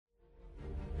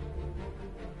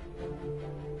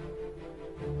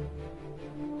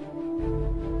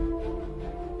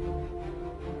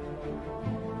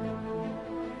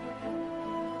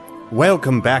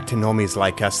Welcome back to Normies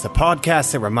Like Us, the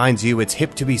podcast that reminds you it's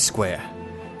hip to be square.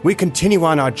 We continue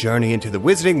on our journey into the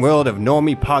wizarding world of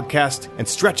Normie Podcast and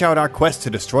stretch out our quest to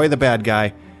destroy the bad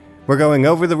guy. We're going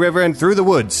over the river and through the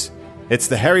woods. It's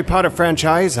the Harry Potter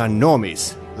franchise on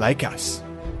Normies Like Us.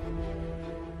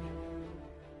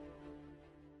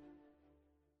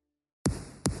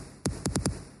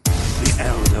 The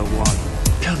Elder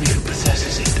One. Tell me who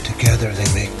possesses it. Together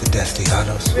they make the Deathly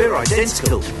Hallows. They're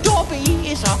identical. Dobby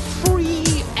is a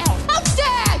free elf. How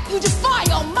dare you defy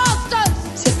your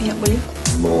masters! Set me up, will you?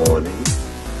 Morning.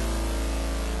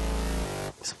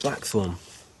 It's a blackthorn.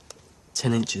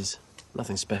 10 inches.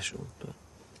 Nothing special, but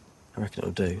I reckon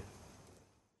it'll do.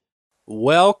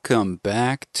 Welcome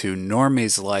back to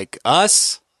Normies Like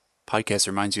Us. Podcast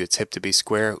reminds you it's hip to be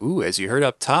square. Ooh, as you heard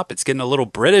up top, it's getting a little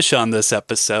British on this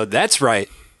episode. That's right.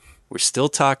 We're still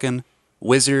talking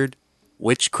wizard,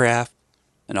 witchcraft,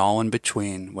 and all in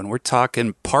between. When we're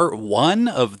talking part 1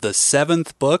 of the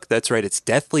 7th book, that's right, it's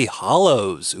Deathly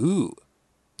Hallows. Ooh,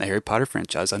 the Harry Potter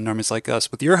franchise on Normies Like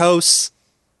Us with your hosts.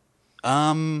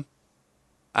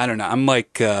 I don't know. I'm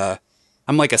like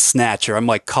a snatcher. I'm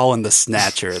like Colin the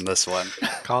Snatcher in this one.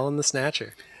 Colin the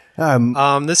Snatcher.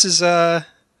 This is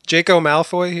Draco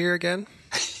Malfoy here again.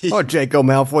 Oh, Draco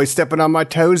Malfoy stepping on my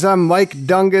toes. I'm Mike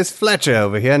Dungus Fletcher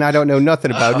over here, and I don't know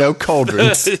nothing about no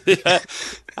cauldrons. Yeah,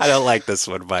 I don't like this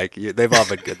one, Mike. They've all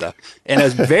been good, though. And a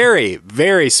very,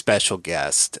 very special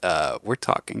guest, we're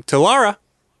talking to Laura.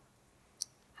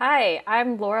 Hi,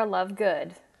 I'm Laura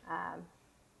Lovegood.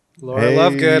 Laura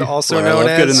Lovegood, also Laura known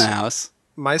Lovegood as in the house.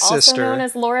 my Also sister. known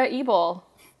as Laura Ebel.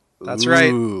 That's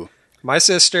Ooh. right. My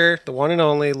sister, the one and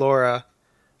only Laura.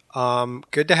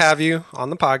 Good to have you on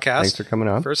the podcast. Thanks for coming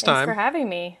on. First Thanks time. for having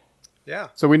me. Yeah.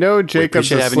 So we know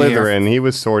Jacob's a appreciate having you here. Slytherin. He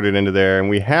was sorted into there, and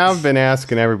we have been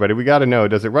asking everybody. We got to know: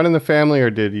 does it run in the family,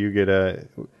 or did you get a?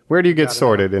 Where do you get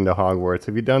sorted into Hogwarts?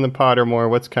 Have you done the Pottermore?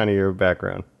 What's kind of your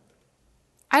background?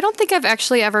 I don't think I've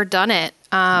actually ever done it.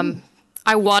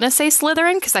 I want to say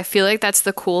Slytherin because I feel like that's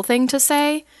the cool thing to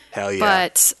say. Hell yeah.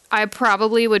 But I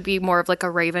probably would be more of like a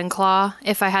Ravenclaw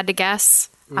if I had to guess.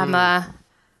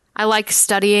 I like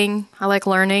studying. I like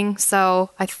learning. So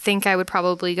I think I would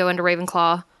probably go into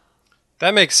Ravenclaw.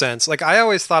 That makes sense. Like, I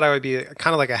always thought I would be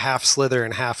kind of like a half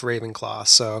Slytherin, half Ravenclaw.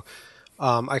 So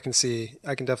I can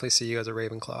definitely see you as a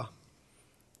Ravenclaw.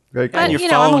 Very cool. But you're you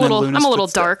know, I'm following a in little, Luna's I'm a little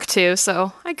footsteps. dark too,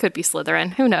 so I could be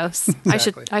Slytherin. Who knows?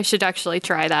 Exactly. I should actually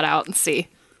try that out and see.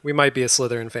 We might be a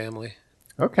Slytherin family.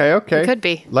 Okay. It could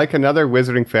be. Like another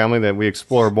wizarding family that we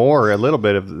explore more, a little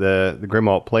bit of the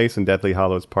Grimmauld Place in Deathly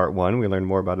Hallows Part 1. We learn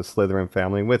more about a Slytherin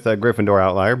family with a Gryffindor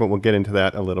outlier, but we'll get into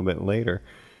that a little bit later.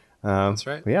 That's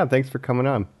right. Yeah, thanks for coming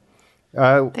on.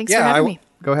 Thanks for having me.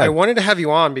 Go ahead. I wanted to have you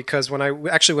on because when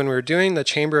we were doing the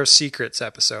Chamber of Secrets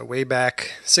episode way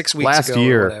back 6 weeks Last ago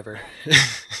year. or whatever.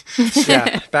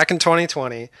 Yeah, back in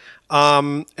 2020.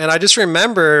 And I just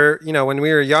remember, when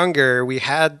we were younger, we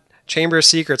had Chamber of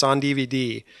Secrets on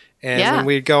DVD. And Yeah. when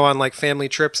we'd go on like family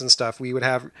trips and stuff, we would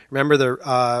remember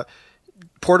the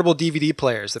portable DVD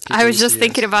players that people I was used to just use.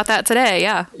 thinking about that today.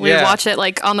 Yeah, we'd Yeah. watch it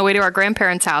like on the way to our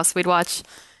grandparents' house. We'd watch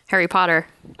Harry Potter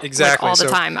Exactly. like, all the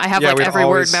So, time. I have yeah, like we'd every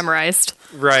always- word memorized.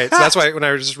 Right. So that's why when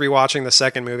I was just rewatching the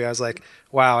second movie, I was like,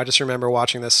 wow, I just remember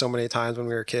watching this so many times when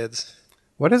we were kids.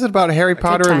 What is it about Harry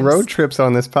Potter and times. road trips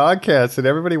on this podcast? Did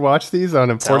everybody watch these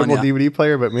on a portable ya. DVD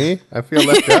player but me? I feel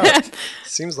left out.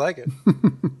 Seems like it.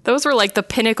 Those were like the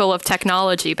pinnacle of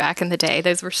technology back in the day.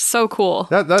 Those were so cool.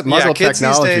 That muzzle kids these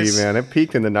technology, days- man, it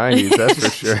peaked in the 90s, that's for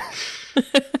sure.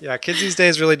 Yeah, kids these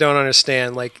days really don't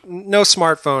understand. Like, no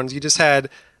smartphones. You just had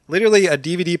literally a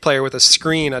DVD player with a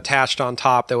screen attached on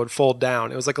top that would fold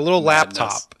down. It was like a little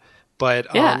laptop, but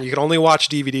Yeah. you could only watch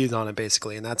DVDs on it,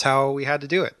 basically. And that's how we had to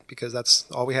do it, because that's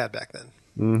all we had back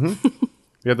then.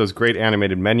 You have those great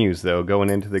animated menus, though, going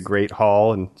into the great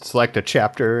hall and select a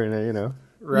chapter and,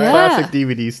 Right. Yeah. classic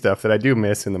DVD stuff that I do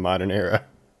miss in the modern era.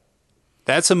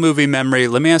 That's a movie memory.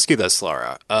 Let me ask you this,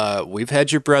 Laura. We've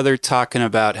had your brother talking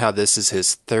about how this is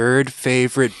his third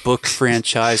favorite book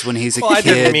franchise when he's a Well, I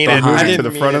kid. didn't mean it. I behind didn't to the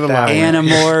mean front it of the that line. way.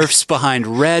 Animorphs, behind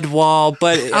Redwall,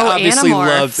 but obviously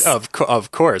Animorphs. loved,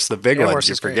 of course, the big Animorphs ones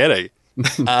you're is great. forgetting.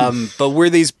 But were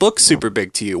these books super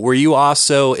big to you? Were you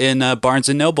also in Barnes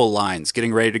 & Noble lines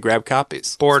getting ready to grab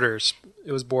copies? Borders.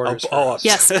 It was Borders. for us.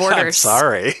 Yes, I'm Borders.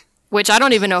 sorry. Which I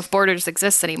don't even know if Borders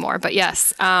exists anymore. But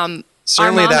yes,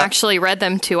 Certainly our mom that- actually read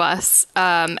them to us.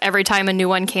 Every time a new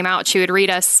one came out, she would read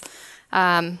us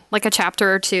like a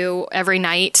chapter or two every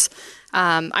night.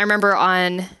 I remember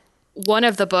on one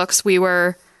of the books, we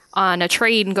were on a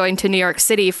train going to New York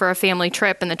City for a family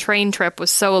trip, and the train trip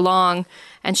was so long,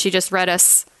 and she just read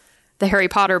us the Harry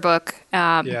Potter book.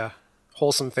 Yeah.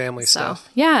 wholesome family So stuff.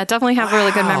 yeah, definitely have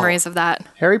really good memories of that.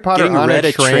 Harry Potter Getting on read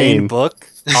a train. book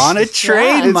on a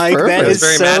train, it's Mike. That perfect. is It's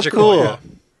very so magical. cool. Yeah.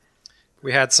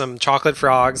 We had some chocolate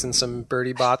frogs and some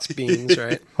Birdie Bots beans,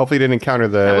 right? Hopefully, you didn't encounter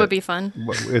That the. would be fun.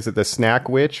 Is it the snack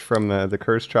witch from the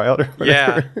Cursed Child? Or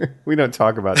whatever? We don't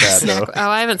talk about that though. Oh,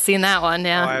 I haven't seen that one.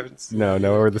 Yeah. Oh, I haven't No,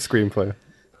 or the screenplay.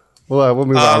 We'll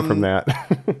move on from that.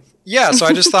 Yeah, so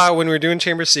I just thought when we were doing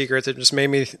Chamber of Secrets, it just made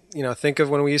me, think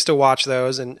of when we used to watch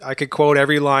those, and I could quote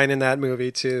every line in that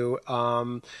movie too.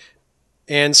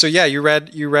 And so yeah, you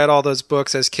read all those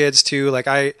books as kids too. Like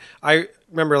I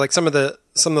remember like some of the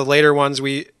later ones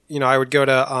I would go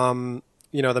to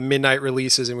the midnight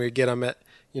releases, and we'd get them at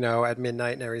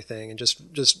midnight and everything, and just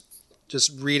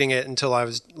reading it until I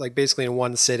was like basically in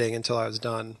one sitting until I was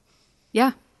done.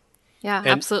 Yeah. Yeah,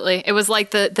 absolutely. It was like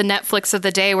the Netflix of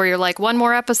the day where you're like, one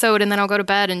more episode and then I'll go to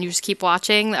bed, and you just keep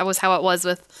watching. That was how it was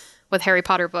with Harry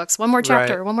Potter books. One more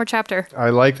chapter, Right. one more chapter. I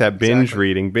like that binge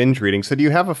reading. So, do you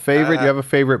have a favorite? Do you have a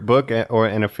favorite book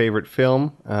and a favorite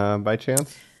film by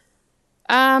chance?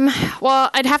 Well,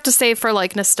 I'd have to say for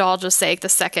like nostalgia's sake, the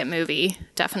second movie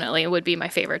definitely would be my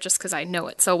favorite just because I know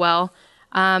it so well.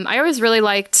 I always really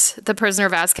liked the Prisoner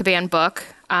of Azkaban book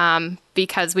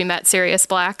because we met Sirius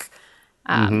Black.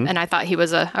 And I thought he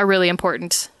was a really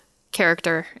important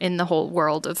character in the whole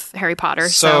world of Harry Potter.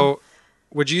 So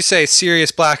would you say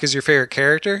Sirius Black is your favorite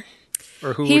character?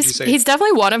 Or who would you say? He's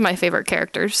definitely one of my favorite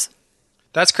characters.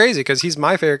 That's crazy because he's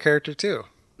my favorite character too.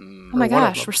 Oh my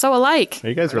gosh, we're so alike. Are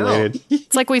you guys related?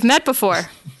 It's like we've met before.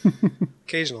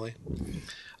 Occasionally.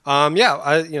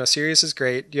 Sirius is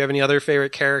great. Do you have any other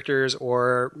favorite characters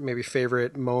or maybe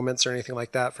favorite moments or anything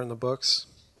like that from the books?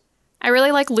 I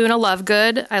really like Luna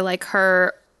Lovegood. I like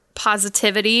her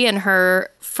positivity and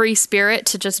her free spirit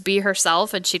to just be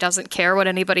herself, and she doesn't care what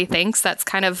anybody thinks. That's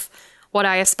kind of what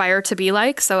I aspire to be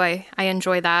like, so I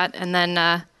enjoy that. And then,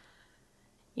 I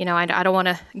don't want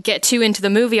to get too into the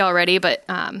movie already, but,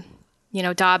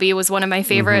 Dobby was one of my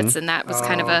favorites, and that was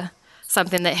kind of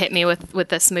something that hit me with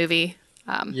this movie.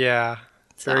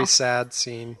 Very sad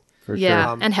scene. For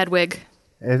Yeah, sure. and Hedwig.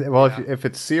 Well, if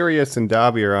it's Sirius and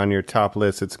Dobby are on your top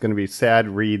list, it's going to be sad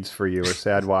reads for you or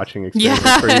sad watching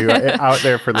experience for you out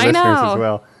there for the I listeners know. as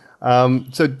well.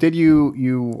 So did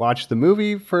you watch the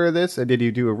movie for this? Or did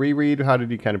you do a reread? How did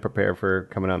you kind of prepare for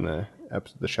coming on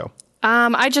the show?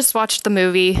 I just watched the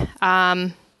movie.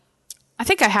 I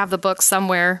think I have the books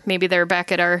somewhere. Maybe they're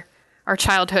back at our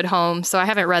childhood home, so I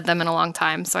haven't read them in a long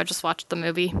time, so I just watched the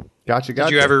movie. Gotcha.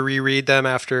 Did you ever reread them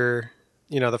after,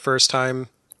 the first time?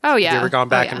 Oh, yeah. Have you ever gone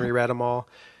back Oh, yeah. and reread them all?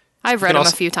 I've read them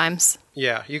a few times.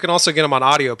 Yeah, you can also get them on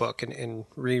audiobook and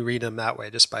reread them that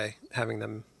way just by having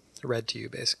them read to you,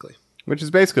 basically. Which is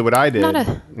basically what I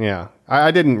did. Yeah. I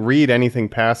didn't read anything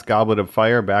past Goblet of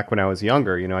Fire back when I was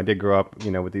younger. I did grow up,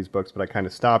 with these books, but I kind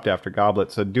of stopped after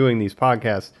Goblet. So doing these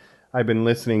podcasts, I've been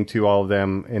listening to all of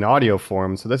them in audio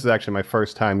form. So this is actually my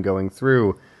first time going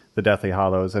through the Deathly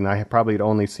Hallows, and I probably had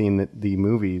only seen the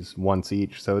movies once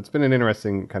each. So it's been an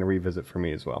interesting kind of revisit for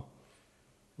me as well.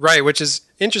 Right, which is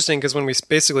interesting because when we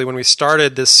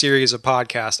started this series of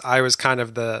podcasts, I was kind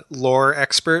of the lore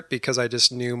expert because I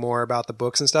just knew more about the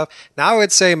books and stuff. Now I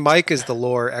would say Mike is the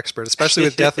lore expert, especially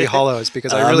with Deathly Hallows,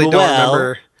 because I really don't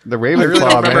remember. The I really Ravenclaw,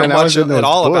 don't remember man. I much was in those at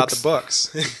all about books.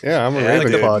 the books. Yeah, I'm a Yeah,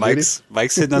 good. Ravenclaw, dude.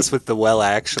 Mike's hitting us with the well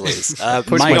actuallys.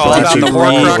 Push Mike, my all did about you the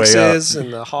read- Horcruxes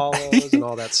and the Hollows and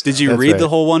all that stuff. Did you That's read right. the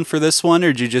whole one for this one, or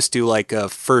did you just do like a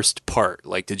first part?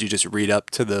 Like, did you just read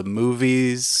up to the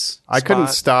movies? I couldn't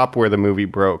spot? stop where the movie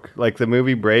broke. Like, the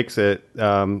movie breaks at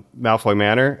Malfoy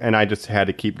Manor, and I just had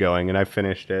to keep going, and I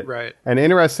finished it. Right. And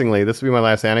interestingly, this will be my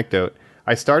last anecdote.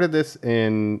 I started this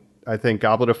in, I think,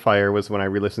 Goblet of Fire was when I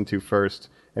re-listened to first,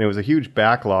 and it was a huge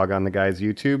backlog on the guy's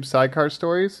YouTube sidecar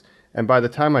stories. And by the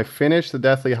time I finished the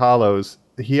Deathly Hallows,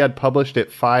 he had published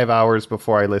it 5 hours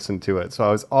before I listened to it. So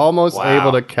I was almost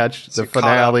able to catch the So caught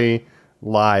finale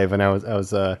live, and I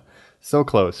was so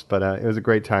close. But it was a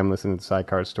great time listening to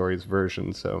Sidecar Stories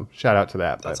version. So shout out to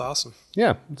that. That's But, awesome.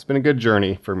 yeah, it's been a good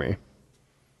journey for me.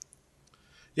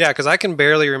 Yeah, because I can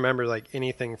barely remember like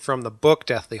anything from the book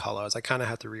Deathly Hallows. I kind of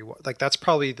have to rewatch. Like that's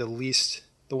probably the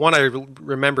one I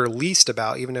remember least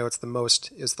about, even though it's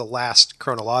the last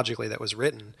chronologically that was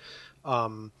written.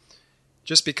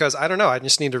 Just because I don't know, I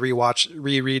just need to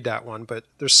reread that one. But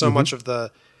there's so much of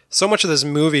this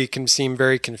movie can seem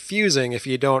very confusing if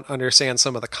you don't understand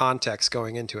some of the context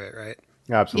going into it, right?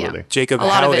 Absolutely. Jacob, A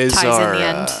lot how of it is ties our? in the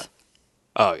end.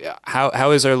 Oh yeah,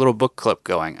 how is our little book club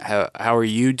going? How are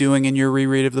you doing in your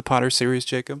reread of the Potter series,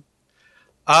 Jacob?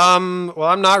 Well,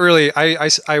 I'm not really.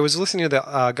 I was listening to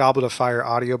the Goblet of Fire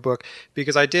audiobook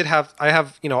because I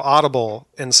have Audible,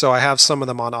 and so I have some of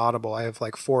them on Audible. I have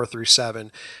like 4 through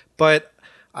 7, but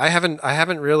I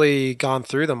haven't really gone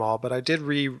through them all. But I did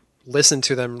re-listen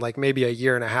to them like maybe a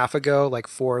year and a half ago, like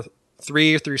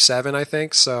 3 through 7, I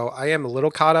think. So I am a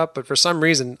little caught up, but for some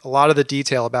reason, a lot of the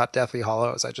detail about Deathly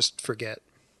Hallows I just forget.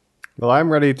 Well,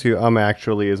 I'm ready to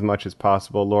actually as much as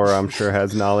possible. Laura, I'm sure,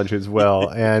 has knowledge as well.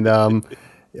 And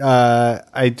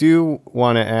I do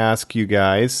want to ask you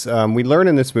guys, we learn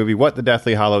in this movie what the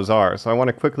Deathly Hallows are. So I want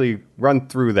to quickly run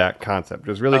through that concept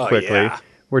just really quickly. Yeah.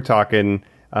 We're talking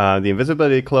the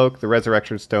Invisibility Cloak, the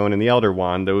Resurrection Stone, and the Elder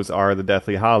Wand. Those are the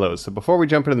Deathly Hallows. So before we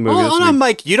jump into the movie... Hold on,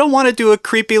 Mike. You don't want to do a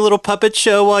creepy little puppet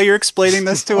show while you're explaining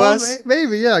this to us?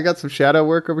 Maybe, yeah. I got some shadow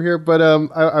work over here. But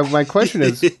my question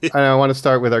is, and I want to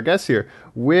start with our guests here,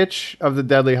 which of the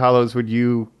Deathly Hallows would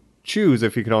you choose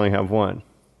if you could only have one?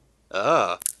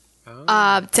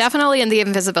 Definitely in the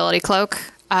Invisibility Cloak.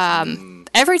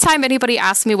 Every time anybody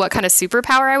asks me what kind of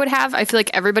superpower I would have, I feel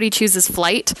like everybody chooses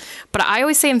flight, but I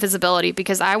always say invisibility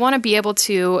because I want to be able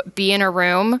to be in a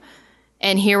room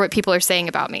and hear what people are saying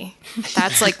about me.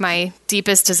 That's like my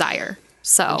deepest desire.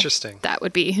 So Interesting. That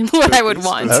would be what I would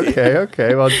want.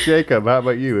 Okay. Well, Jacob, how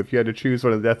about you? If you had to choose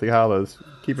one of the Deathly Hallows,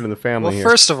 keep it in the family here.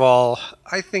 Well, first of all,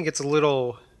 I think it's a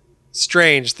little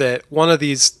strange that one of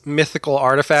these mythical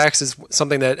artifacts is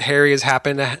something that Harry has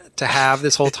happened to have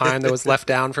this whole time that was left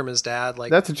down from his dad. Like,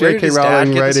 that's a J.K.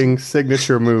 Rowling writing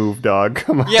signature move, dog.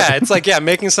 Come on. Yeah, it's like,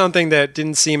 making something that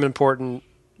didn't seem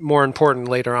more important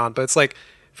later on. But it's like,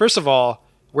 first of all,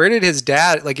 where did his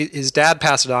dad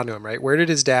pass it on to him, right? Where did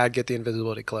his dad get the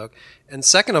invisibility cloak? And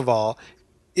second of all,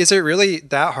 is it really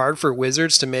that hard for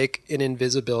wizards to make an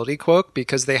invisibility cloak?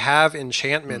 Because they have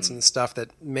enchantments and stuff that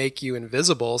make you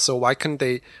invisible. So why couldn't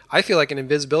they? I feel like an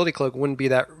invisibility cloak wouldn't be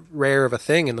that rare of a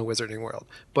thing in the wizarding world.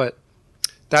 But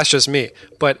that's just me.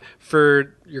 But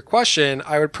for your question,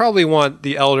 I would probably want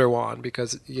the Elder Wand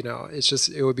because,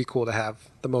 it would be cool to have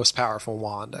the most powerful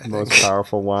wand, I think. Most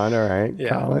powerful wand, all right. Yeah.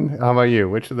 Colin, how about you?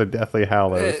 Which of the Deathly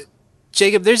Hallows?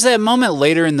 Jacob, there's that moment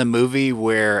later in the movie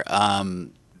where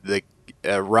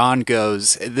Ron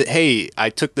goes, "Hey, I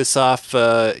took this off,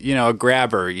 a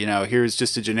grabber. Here's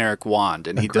just a generic wand,"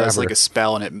 and he does like a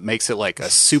spell, and it makes it like a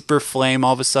super flame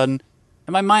all of a sudden.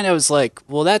 In my mind, I was like,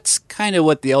 "Well, that's kind of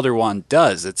what the Elder Wand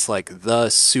does. It's like the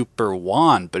super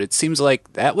wand." But it seems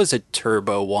like that was a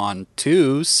turbo wand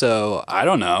too. So I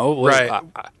don't know. Right.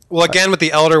 Well, again, with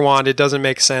the Elder Wand, it doesn't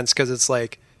make sense because it's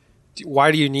like,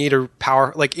 why do you need a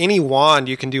power? Like any wand,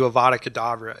 you can do Avada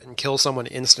Kedavra and kill someone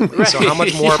instantly. Right. So how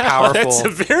much more powerful? That's a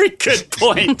very good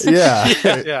point. Yeah.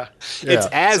 It's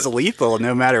as lethal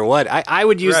no matter what. I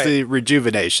would use the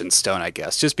Rejuvenation Stone, I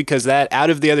guess, just because that out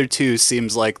of the other two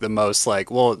seems like the most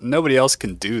like, well, nobody else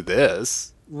can do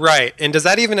this. Right. And does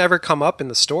that even ever come up in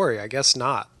the story? I guess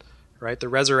not. Right. The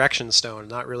Resurrection Stone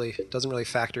doesn't really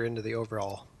factor into the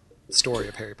overall story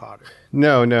of Harry Potter.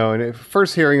 No. And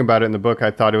first hearing about it in the book, I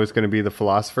thought it was going to be the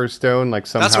Philosopher's Stone. Like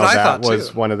somehow that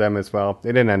was one of them as well. They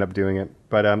didn't end up doing it.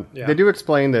 But they do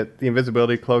explain that the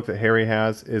invisibility cloak that Harry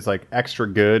has is like extra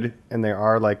good. And there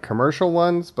are like commercial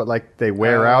ones, but like they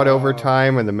wear out over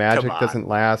time and the magic doesn't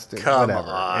last. Come whatever.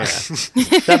 on.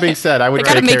 Yeah. That being said, I would They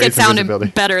gotta take make Harry's it sound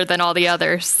invisibility. better than all the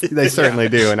others. They certainly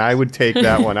do. And I would take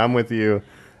that one. I'm with you,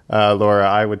 Laura.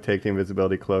 I would take the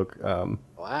invisibility cloak.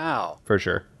 Wow. For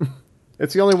sure.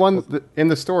 It's the only one in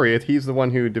the story. He's the one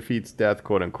who defeats death,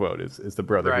 quote unquote, is the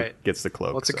brother who gets the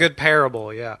cloak. Well, it's a good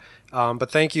parable, yeah.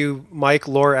 But thank you, Mike,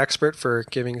 lore expert, for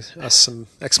giving us some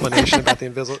explanation about the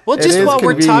invisible. Well, just while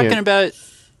we're talking about,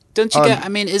 don't you get? I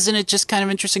mean, isn't it just kind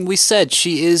of interesting? We said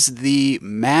she is the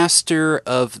master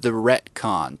of the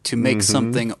retcon to make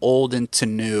something old into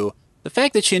new. The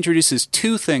fact that she introduces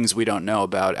two things we don't know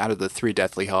about out of the 3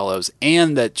 Deathly Hallows,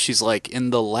 and that she's like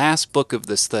in the last book of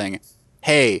this thing,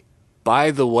 hey,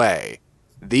 by the way,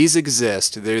 these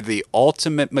exist. They're the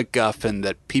ultimate MacGuffin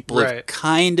that people have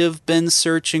kind of been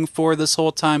searching for this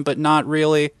whole time, but not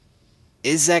really.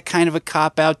 Is that kind of a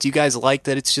cop-out? Do you guys like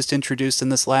that it's just introduced in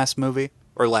this last movie?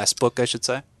 Or last book, I should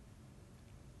say?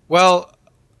 Well,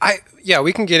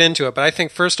 we can get into it, but I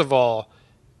think, first of all,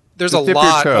 there's a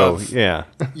lot of...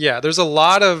 there's a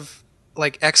lot of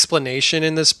like explanation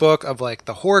in this book of like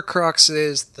the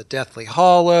Horcruxes, the Deathly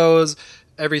Hallows,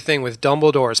 everything with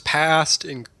Dumbledore's past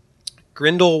and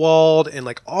Grindelwald and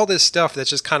like all this stuff that's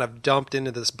just kind of dumped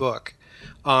into this book.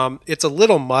 It's a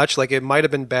little much. Like it might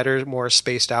have been better, more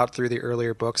spaced out through the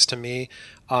earlier books to me.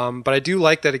 But I do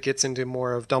like that it gets into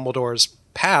more of Dumbledore's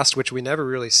past, which we never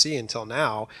really see until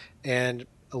now. And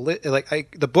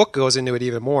the book goes into it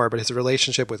even more, but his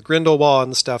relationship with Grindelwald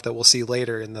and stuff that we'll see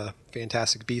later in the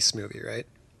Fantastic Beasts movie, right?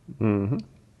 Mm-hmm.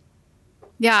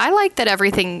 Yeah, I like that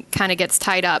everything kind of gets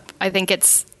tied up. I think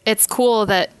it's cool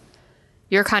that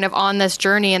you're kind of on this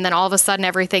journey and then all of a sudden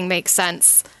everything makes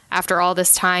sense after all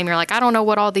this time. You're like, I don't know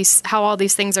how all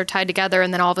these things are tied together,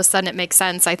 and then all of a sudden it makes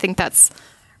sense. I think that's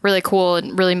really cool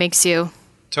and really makes you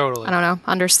totally, I don't know,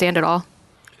 understand it all.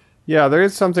 Yeah, there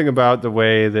is something about the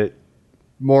way that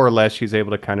more or less she's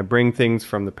able to kind of bring things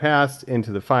from the past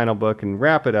into the final book and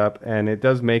wrap it up, and it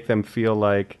does make them feel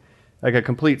like a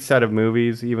complete set of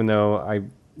movies, even though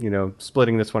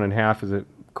splitting this one in half is a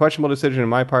questionable decision on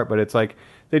my part, but it's like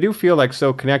they do feel like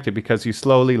so connected because you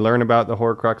slowly learn about the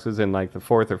Horcruxes in like the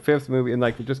fourth or fifth movie, and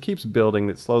like it just keeps building,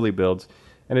 it slowly builds,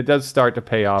 and it does start to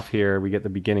pay off here. We get the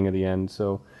beginning of the end,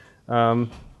 so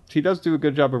she does do a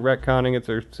good job of retconning. It's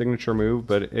her signature move,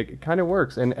 but it kind of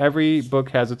works, and every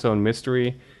book has its own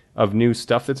mystery of new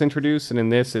stuff that's introduced, and in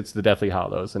this it's the Deathly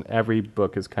Hallows, and every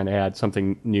book has kind of had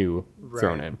something new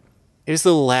thrown in. Here's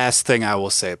the last thing I will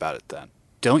say about it then.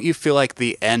 Don't you feel like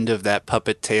the end of that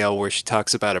puppet tale where she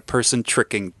talks about a person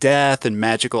tricking death and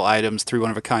magical items through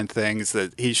one-of-a-kind things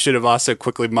that he should have also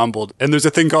quickly mumbled, and there's a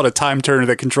thing called a time turner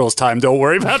that controls time, don't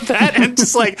worry about that, and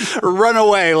just like run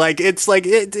away. Like it's like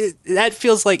it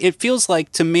feels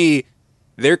like to me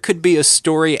there could be a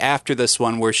story after this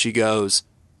one where she goes,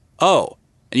 oh,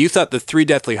 and you thought the 3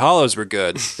 Deathly Hallows were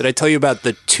good. Did I tell you about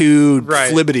the 2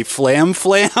 flibbity flam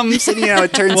flams? And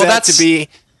it turns out to be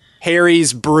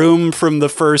Harry's broom from the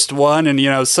first one,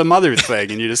 and some other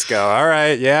thing, and you just go, all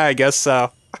right, yeah, I guess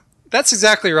so. That's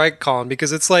exactly right, Colin,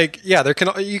 because it's like, yeah,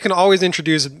 you can always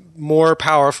introduce more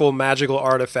powerful magical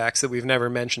artifacts that we've never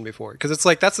mentioned before. Because it's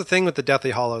like, that's the thing with the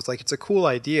Deathly Hallows. Like, it's a cool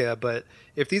idea, but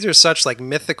if these are such like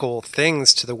mythical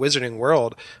things to the wizarding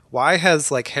world, why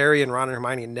has like Harry and Ron and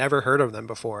Hermione never heard of them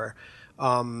before?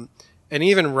 And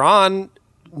even Ron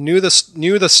knew the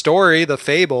story, the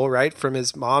fable, right, from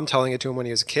his mom telling it to him when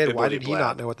he was a kid. Why did he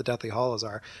not know what the Deathly Hallows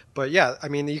are? But yeah, I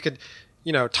mean, you could,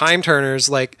 time turners.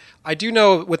 Like, I do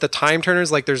know with the time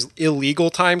turners, like there's illegal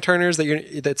time turners that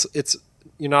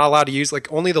you're not allowed to use.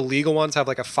 Like, only the legal ones have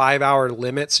like a 5-hour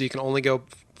limit, so you can only go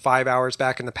 5 hours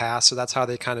back in the past. So that's how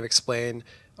they kind of explain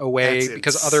away. That's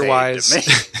because insane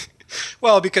otherwise,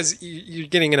 well, because you're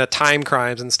getting into time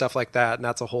crimes and stuff like that, and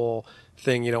that's a whole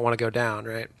thing you don't want to go down,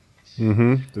 right?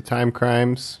 Mm-hmm. The time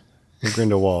crimes in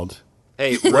Grindelwald.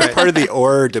 Hey, what part of the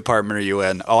OR department are you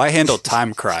in? Oh, I handle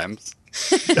time crimes.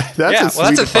 That's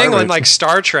a thing on like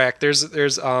Star Trek. There's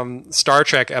Star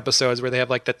Trek episodes where they have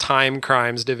like the time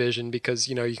crimes division because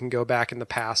you can go back in the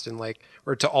past and like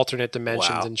or to alternate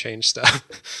dimensions and change stuff.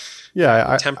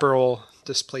 Yeah, temporal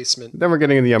displacement. Then we're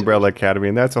getting in the Umbrella Academy,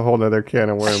 and that's a whole other can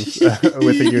of worms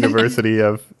with the University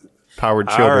of Powered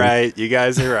Children. All right, you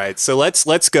guys are right. So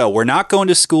let's go. We're not going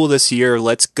to school this year.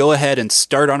 Let's go ahead and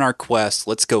start on our quest.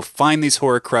 Let's go find these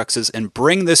Horcruxes and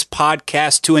bring this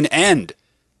podcast to an end.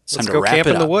 Let's go camp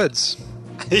in the woods.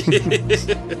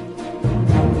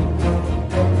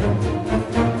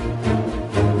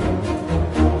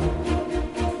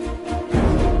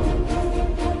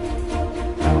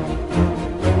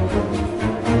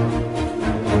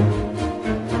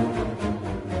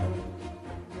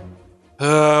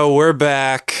 We're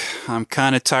back. I'm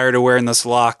kind of tired of wearing this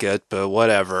locket, but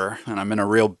whatever. And I'm in a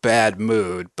real bad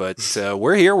mood. But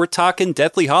we're here. We're talking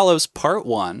Deathly Hallows Part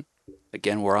 1.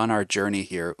 Again, we're on our journey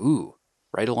here. Ooh,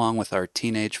 right along with our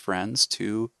teenage friends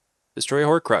to destroy a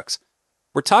Horcrux.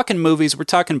 We're talking movies, we're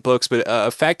talking books, but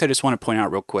a fact I just want to point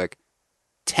out real quick.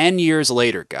 10 years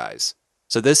later, guys.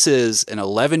 So this is an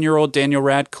 11-year-old Daniel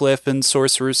Radcliffe in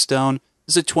Sorcerer's Stone.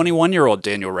 This is a 21-year-old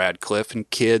Daniel Radcliffe and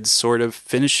kids sort of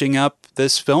finishing up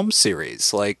this film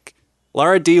series. Like,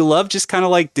 Laura, do you love just kind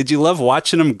of like, did you love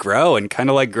watching them grow and kind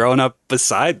of like growing up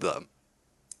beside them?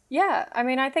 Yeah, I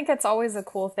mean, I think it's always a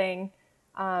cool thing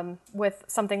with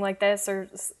something like this or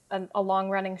a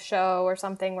long-running show or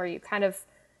something where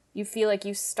you feel like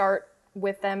you start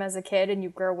with them as a kid and you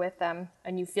grow with them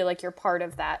and you feel like you're part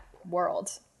of that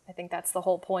world. I think that's the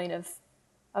whole point of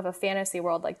a fantasy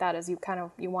world like that is you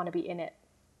want to be in it.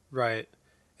 Right.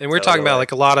 And we're talking about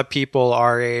like a lot of people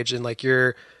our age and like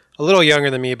you're a little younger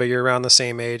than me, but you're around the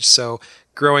same age. So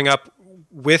growing up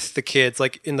with the kids,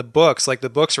 like in the books, like the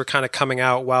books were kind of coming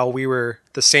out while we were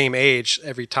the same age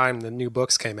every time the new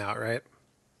books came out, right?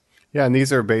 Yeah, and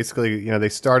these are basically, they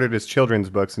started as children's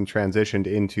books and transitioned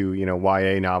into,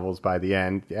 YA novels by the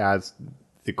end as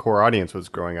the core audience was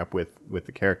growing up with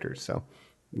the characters. So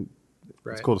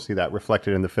it's cool to see that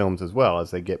reflected in the films as well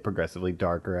as they get progressively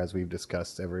darker, as we've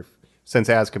discussed since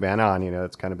Azkaban on.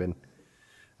 It's kind of been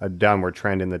a downward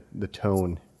trend in the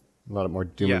tone A lot more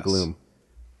doom and Yes. gloom.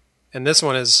 And this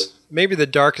one is maybe the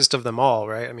darkest of them all,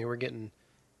 right? I mean, we're getting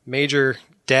major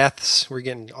deaths. We're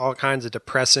getting all kinds of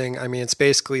depressing. I mean, it's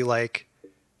basically like,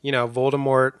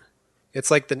 Voldemort.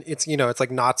 It's like it's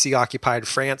like Nazi occupied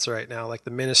France right now. Like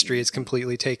the Ministry is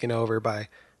completely taken over by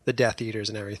the Death Eaters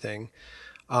and everything.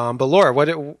 But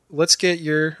Laura, let's get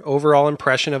your overall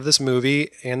impression of this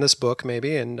movie and this book,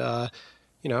 maybe. And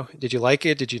did you like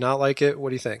it? Did you not like it? What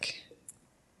do you think?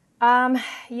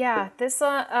 Yeah, this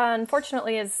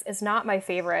unfortunately is not my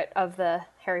favorite of the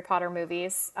Harry Potter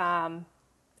movies.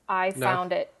 I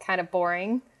found it kind of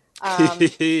boring. That's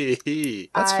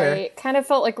fair. I kind of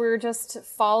felt like we were just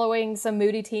following some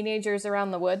moody teenagers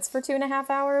around the woods for 2.5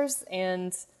 hours,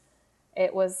 and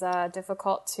it was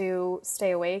difficult to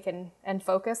stay awake and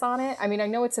focus on it. I mean, I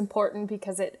know it's important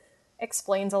because it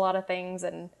explains a lot of things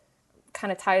and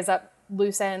kind of ties up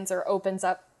loose ends or opens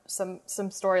up some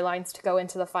storylines to go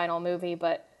into the final movie,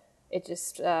 but it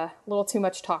just a little too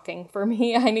much talking for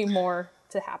me. I need more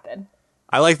to happen.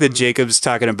 I like that Jacob's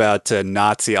talking about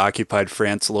Nazi-occupied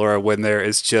France, Laura, when there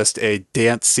is just a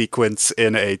dance sequence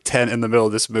in a tent in the middle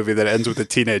of this movie that ends with a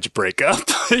teenage breakup.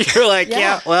 You're like,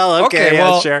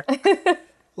 sure.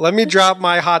 Let me drop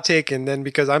my hot take in then,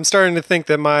 because I'm starting to think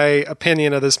that my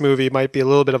opinion of this movie might be a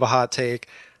little bit of a hot take,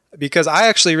 because I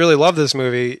actually really love this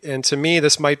movie, and to me,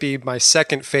 this might be my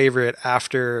second favorite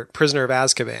after Prisoner of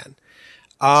Azkaban.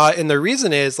 And the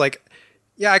reason is,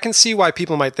 I can see why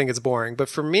people might think it's boring, but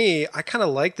for me, I kind of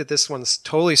like that this one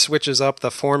totally switches up the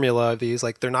formula of these.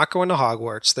 Like, they're not going to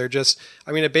Hogwarts. They're just,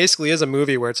 it basically is a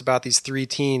movie where it's about these 3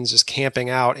 teens just camping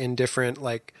out in different,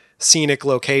 scenic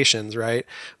locations, right?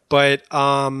 But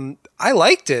I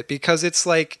liked it because it's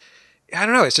I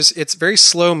don't know, it's very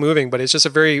slow moving, but it's just a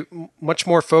very much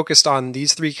more focused on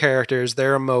these 3 characters,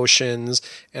 their emotions,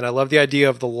 and I love the idea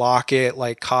of the locket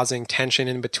causing tension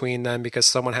in between them because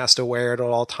someone has to wear it at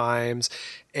all times.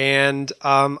 And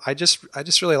I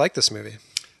just really like this movie.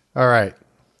 All right.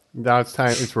 Now it's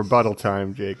time. It's rebuttal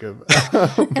time, Jacob.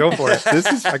 Go for it.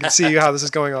 I can see how this is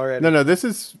going already. No, this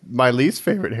is my least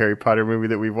favorite Harry Potter movie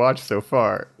that we've watched so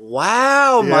far.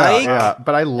 Wow, Mike. Yeah,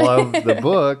 but I love the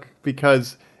book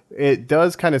because it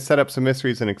does kind of set up some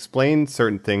mysteries and explain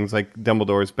certain things like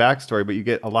Dumbledore's backstory, but you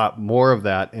get a lot more of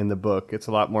that in the book. It's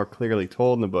a lot more clearly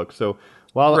told in the book. So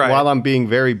while I'm being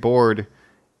very bored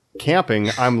camping,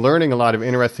 I'm learning a lot of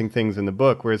interesting things in the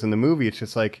book, whereas in the movie, it's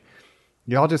just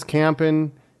y'all just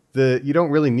camping. You don't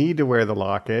really need to wear the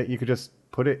locket. You could just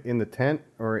put it in the tent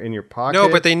or in your pocket. No,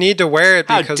 but they need to wear it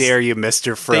because... How dare you,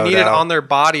 Mr. Frodo? They need it on their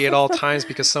body at all times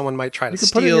because someone might try to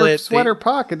steal it. You can put it in your sweater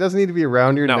pocket. It doesn't need to be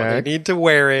around your neck. No, they need to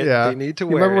wear it. Yeah. They need to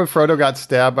wear Remember it. when Frodo got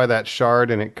stabbed by that shard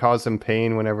and it caused him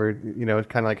pain whenever, it's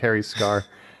kind of like Harry's scar.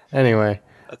 Anyway.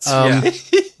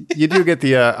 You do get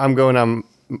the, I'm going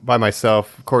by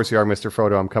myself. Of course you are, Mr.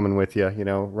 Frodo. I'm coming with you.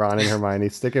 Ron and Hermione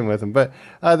sticking with him. But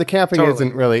the camping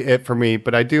isn't really it for me.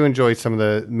 But I do enjoy some of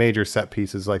the major set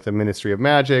pieces like the Ministry of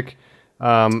Magic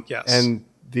and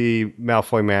the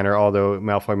Malfoy Manor, although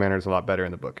Malfoy Manor is a lot better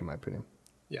in the book, in my opinion.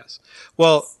 Yes.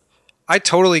 Well, I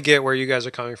totally get where you guys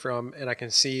are coming from, and I can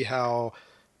see how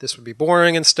this would be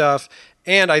boring and stuff.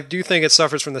 And I do think it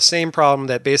suffers from the same problem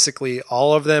that basically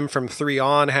all of them from 3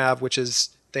 on have, which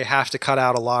is they have to cut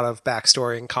out a lot of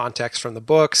backstory and context from the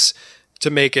books to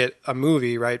make it a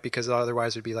movie, right? Because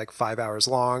otherwise it'd be 5 hours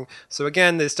long. So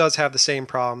again, this does have the same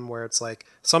problem where it's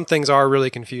some things are really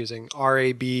confusing.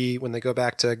 RAB, when they go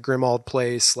back to Grimmauld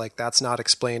Place, that's not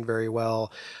explained very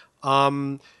well.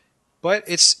 But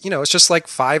it's, it's just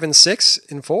 5 and 6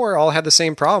 and 4 all had the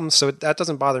same problem. So that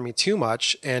doesn't bother me too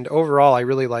much. And overall, I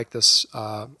really like this.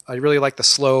 I really like the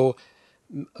slow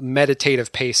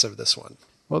meditative pace of this one.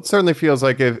 Well, it certainly feels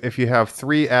like if you have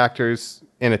 3 actors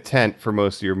in a tent for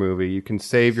most of your movie, you can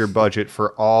save your budget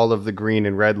for all of the green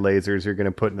and red lasers you're going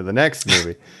to put into the next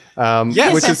movie.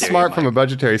 Which is smart from a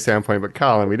budgetary standpoint. But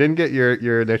Colin, we didn't get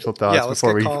your initial thoughts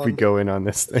before we go in on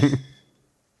this thing.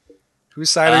 Whose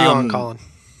side are you on, Colin?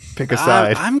 Pick a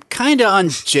side. I'm kind of on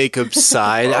Jacob's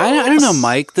side. I don't know,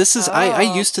 Mike. This is I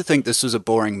used to think this was a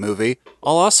boring movie.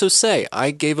 I'll also say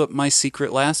I gave up my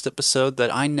secret last episode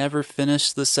that I never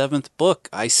finished the 7th book.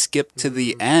 I skipped to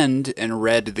the end and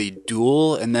read the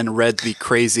duel and then read the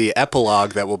crazy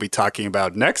epilogue that we'll be talking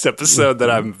about next episode that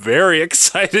I'm very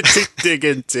excited to dig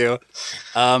into.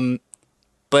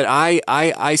 But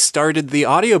I started the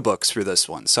audiobooks for this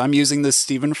one, so I'm using the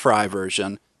Stephen Fry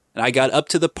version. And I got up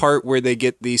to the part where they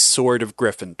get the Sword of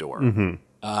Gryffindor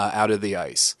out of the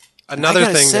ice. Another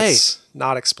thing that's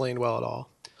not explained well at all.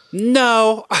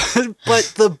 No,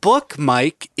 but the book,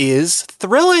 Mike, is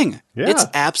thrilling. Yeah. It's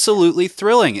absolutely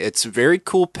thrilling. It's very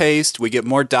cool paced. We get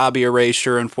more Dobby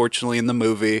erasure, unfortunately, in the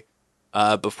movie.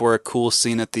 before a cool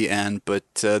scene at the end,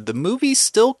 but the movie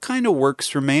still kind of works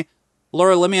for me.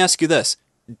 Laura, let me ask you this.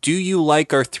 Do you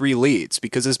like our three leads?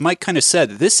 Because as Mike kind of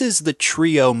said, this is the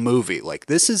trio movie. Like,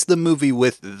 this is the movie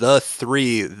with the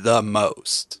three the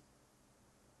most.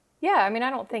 Yeah, I mean, I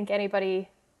don't think anybody,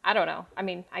 I don't know. I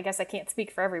mean, I guess I can't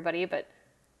speak for everybody, but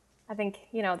I think,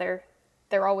 you know,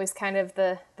 they're always kind of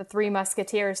the three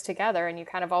musketeers together, and you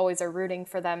kind of always are rooting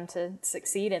for them to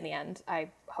succeed in the end. I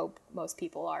hope most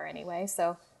people are anyway.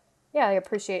 So, yeah, I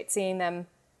appreciate seeing them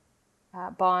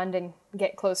bond and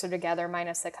get closer together,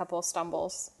 minus a couple of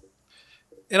stumbles.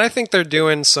 And I think they're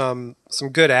doing some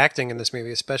good acting in this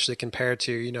movie, especially compared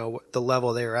to, you know, the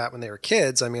level they were at when they were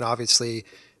kids. I mean, obviously,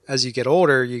 as you get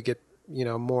older, you get, you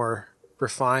know, more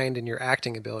refined in your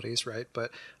acting abilities, right?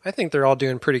 But I think they're all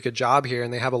doing a pretty good job here,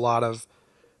 and they have a lot of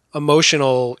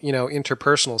emotional, you know,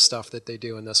 interpersonal stuff that they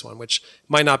do in this one, which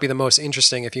might not be the most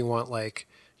interesting if you want, like,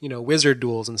 you know, wizard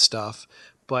duels and stuff.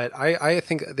 But I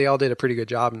think they all did a pretty good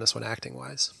job in this one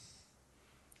acting-wise.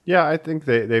 Yeah, I think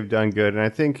they've done good. And I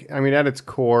think, I mean, at its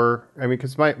core, I mean,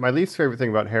 because my least favorite thing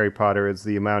about Harry Potter is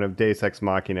the amount of Deus Ex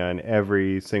Machina in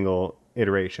every single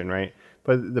iteration, right?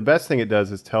 But the best thing it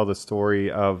does is tell the story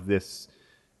of this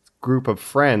group of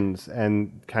friends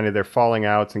and kind of their falling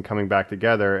outs and coming back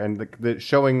together, and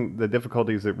showing the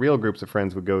difficulties that real groups of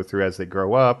friends would go through as they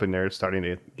grow up and they're starting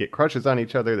to get crushes on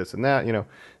each other, this and that, you know,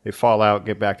 they fall out,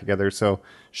 get back together. So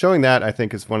showing that, I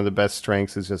think, is one of the best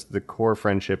strengths, is just the core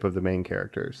friendship of the main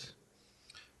characters.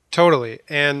 Totally.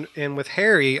 And with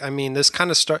Harry, I mean, this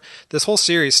whole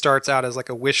series starts out as like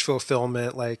a wish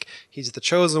fulfillment. Like, he's the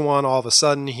chosen one. All of a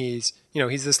sudden he's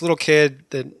this little kid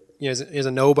that, you know, is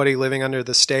a nobody living under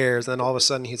the stairs. And then all of a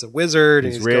sudden he's a wizard,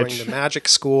 and he's going to magic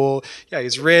school. Yeah,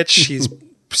 he's rich. He's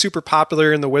super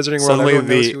popular in the wizarding world. Suddenly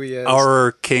Everyone knows who he is.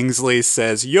 Our Kingsley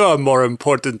says, "You're more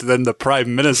important than the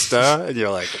Prime Minister," and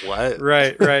you're like, "What?"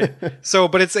 Right. So,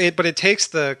 but it takes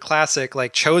the classic,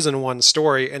 like, chosen one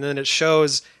story, and then it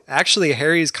shows actually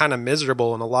Harry's kind of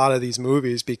miserable in a lot of these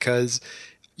movies because,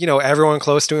 you know, everyone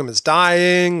close to him is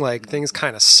dying, like, things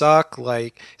kind of suck,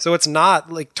 like, so it's not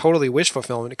like totally wish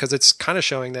fulfillment, because it's kind of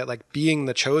showing that, like, being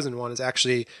the chosen one is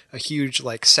actually a huge,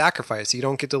 like, sacrifice. You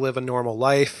don't get to live a normal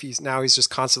life. He's just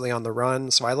constantly on the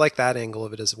run. So I like that angle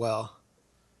of it as well.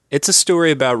 It's a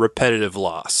story about repetitive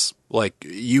loss. Like,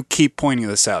 you keep pointing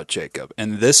this out, Jacob,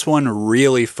 and this one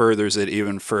really furthers it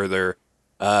even further,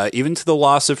 even to the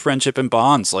loss of friendship and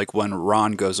bonds, like when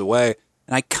Ron goes away.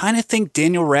 And I kind of think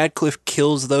Daniel Radcliffe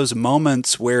kills those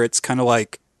moments where it's kind of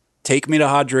like, take me to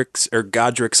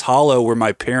Godric's Hollow, where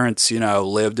my parents, you know,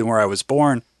 lived and where I was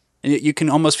born. And you can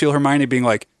almost feel Hermione being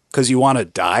like, because you want to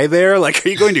die there? Like, are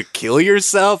you going to kill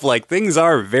yourself? Like, things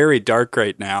are very dark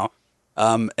right now.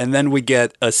 And then we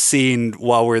get a scene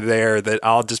while we're there that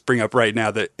I'll just bring up right now,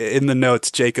 that in the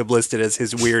notes Jacob listed as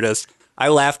his weirdest. I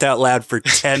laughed out loud for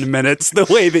 10 minutes the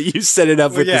way that you set it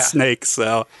up with the snake.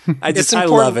 So I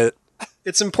love it.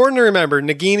 It's important to remember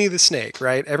Nagini the snake,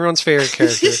 right? Everyone's favorite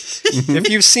character. If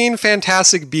you've seen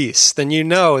Fantastic Beasts, then you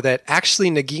know that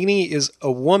actually Nagini is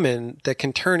a woman that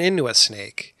can turn into a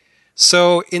snake.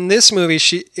 So in this movie,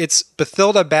 it's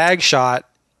Bathilda Bagshot.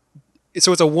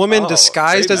 So it's a woman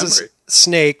disguised as a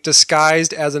snake,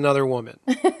 disguised as another woman,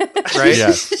 right?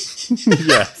 Yes.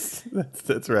 Yes.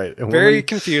 That's right. Very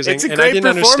confusing. It's a great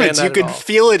performance. You could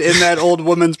feel it in that old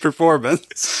woman's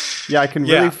performance. Yeah, I can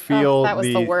really feel that was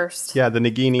the worst. Yeah, the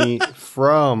Nagini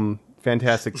from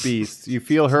Fantastic Beasts. You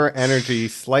feel her energy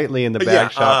slightly in the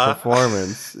Bagshot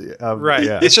performance. Right.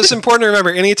 Yeah. It's just important to remember,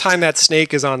 anytime that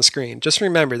snake is on screen, just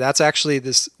remember that's actually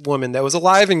this woman that was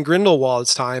alive in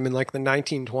Grindelwald's time in like the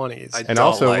 1920s. And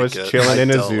also was chilling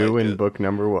in a zoo in book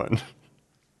number 1.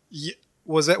 Yeah.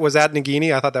 Was that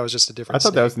Nagini? I thought that was just a different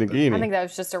snake. I thought that was Nagini. I think that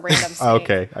was just a random snake.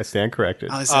 Okay, I stand corrected.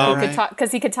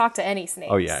 Because he could talk to any snake.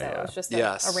 Oh, yeah, so yeah. it was just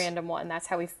a random one. That's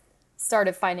how we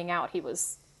started finding out he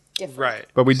was different. Right.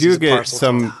 But we do get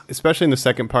some, especially in the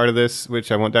second part of this,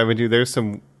 which I won't dive into, there's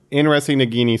some interesting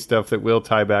Nagini stuff that will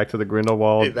tie back to the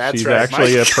Grindelwald. She's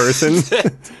actually a person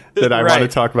that I want to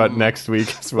talk about next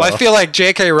week as well. Well, I feel like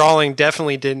J.K. Rowling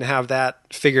definitely didn't have that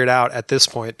figured out at this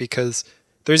point, because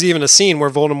there's even a scene where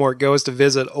Voldemort goes to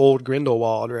visit old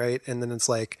Grindelwald, right? And then it's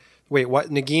like, wait, what?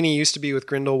 Nagini used to be with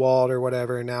Grindelwald or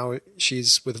whatever, and now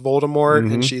she's with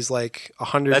Voldemort, and she's like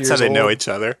 100 years old. That's how they know each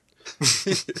other.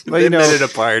 Well, you know, met at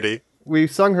a party.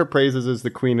 We've sung her praises as the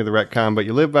queen of the retcon, but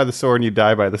you live by the sword and you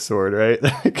die by the sword, right?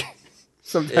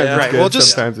 Sometimes it's good,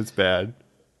 sometimes it's bad.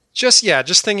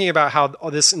 Just thinking about how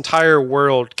this entire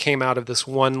world came out of this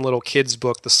one little kid's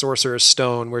book, The Sorcerer's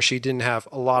Stone, where she didn't have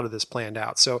a lot of this planned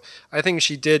out. So I think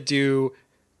she did do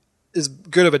as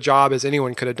good of a job as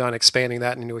anyone could have done expanding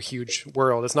that into a huge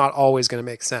world. It's not always going to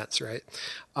make sense, right?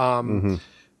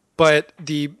 But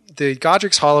the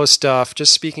Godric's Hollow stuff,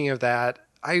 just speaking of that,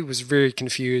 I was very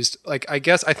confused. Like, I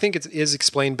think it is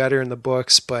explained better in the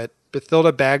books, but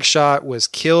Bathilda Bagshot was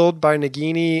killed by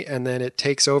Nagini, and then it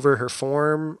takes over her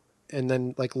form and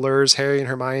then like lures Harry and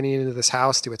Hermione into this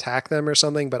house to attack them or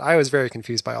something. But I was very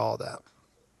confused by all of that.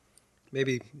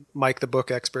 Maybe Mike, the book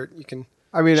expert, you can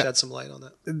shed some light on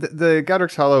that. The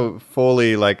Godric's Hollow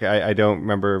fully, like, I don't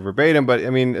remember verbatim, but I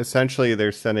mean, essentially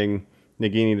they're sending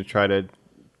Nagini to try to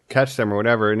catch them or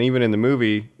whatever. And even in the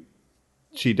movie,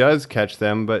 she does catch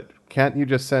them, but can't you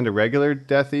just send a regular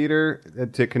Death Eater to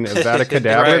Avada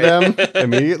Kedavra them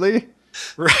immediately?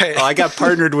 Right. Oh, I got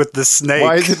partnered with the snake.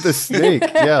 Why is it the snake?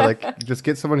 Yeah, like, just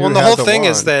get someone who has a whole wand. Well, the whole thing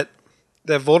is that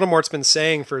Voldemort's been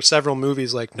saying for several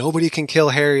movies, like, nobody can kill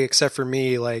Harry except for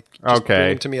me. Like, just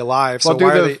bring him to me alive. Well, so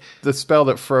why are the spell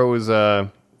that froze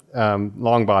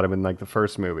Longbottom in, like, the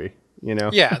first movie, you know?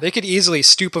 Yeah, they could easily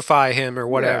stupefy him or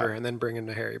whatever and then bring him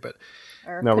to Harry. But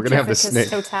no, we're going to have the snake.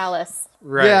 Totalis.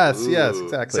 Right. Yes,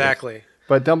 exactly. Exactly.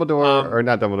 But Dumbledore, or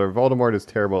not Dumbledore, Voldemort is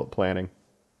terrible at planning.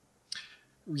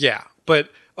 Yeah, but,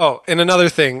 and another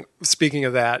thing, speaking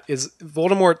of that, is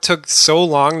Voldemort took so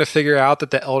long to figure out that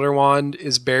the Elder Wand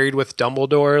is buried with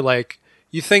Dumbledore. Like,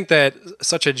 you think that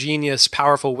such a genius,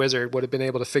 powerful wizard would have been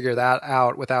able to figure that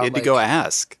out without... He had to go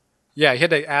ask. Yeah, he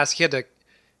had to ask. He had to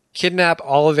kidnap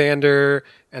Ollivander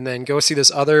and then go see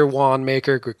this other wand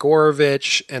maker,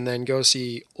 Grigorovich, and then go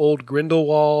see old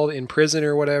Grindelwald in prison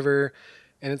or whatever.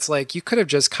 And it's like, you could have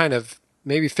just kind of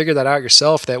maybe figured that out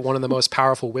yourself, that one of the most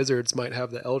powerful wizards might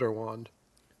have the Elder Wand.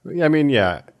 I mean,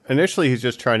 yeah. Initially, he's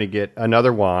just trying to get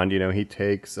another wand. You know, he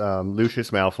takes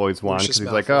Lucius Malfoy's wand because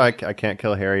he's like, oh, I can't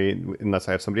kill Harry unless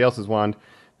I have somebody else's wand.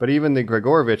 But even the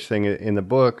Grigorovich thing in the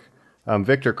book,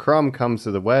 Victor Crumb comes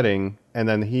to the wedding, and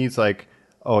then he's like,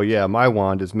 oh, yeah, my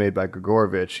wand is made by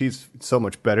Grigorovich. He's so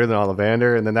much better than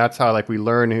Ollivander. And then that's how, like, we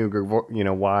learn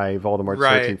why Voldemort's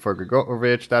searching for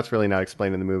Grigorovich. That's really not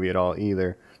explained in the movie at all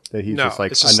either. That he's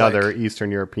just another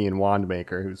Eastern European wand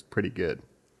maker who's pretty good.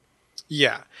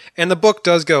 Yeah. And the book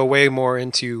does go way more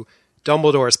into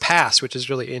Dumbledore's past, which is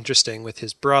really interesting, with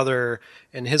his brother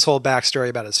and his whole backstory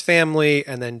about his family,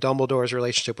 and then Dumbledore's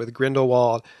relationship with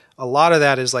Grindelwald. A lot of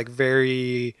that is like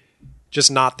very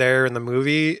just not there in the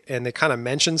movie, and they kind of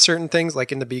mention certain things.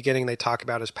 Like in the beginning, they talk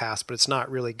about his past, but it's not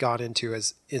really gone into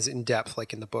as in depth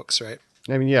like in the books, right?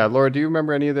 I mean, yeah, Laura, do you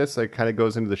remember any of this? Like, kind of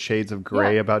goes into the shades of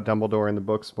gray about Dumbledore in the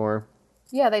books more.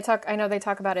 Yeah, I know they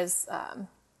talk about his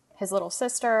little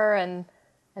sister and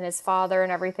his father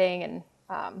and everything, and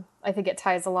I think it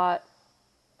ties a lot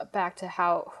back to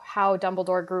how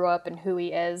Dumbledore grew up and who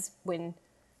he is, when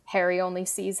Harry only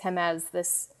sees him as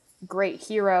this great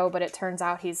hero, but it turns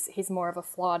out he's more of a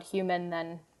flawed human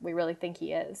than we really think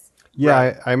he is. Yeah,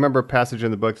 right. I remember a passage in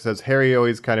the book that says Harry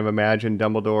always kind of imagined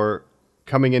Dumbledore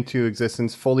coming into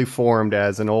existence fully formed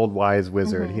as an old wise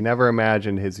wizard. Mm-hmm. He never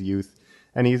imagined his youth.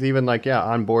 And he's even like,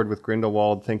 on board with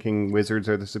Grindelwald, thinking wizards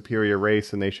are the superior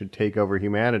race and they should take over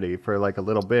humanity for like a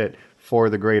little bit for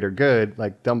the greater good.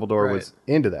 Like Dumbledore was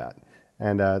into that.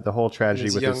 And the whole tragedy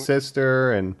with his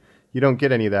sister, and you don't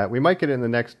get any of that. We might get it in the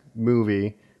next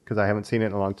movie because I haven't seen it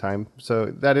in a long time. So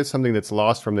that is something that's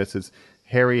lost from this, is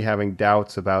Harry having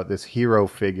doubts about this hero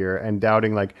figure and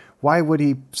doubting, like, why would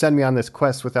he send me on this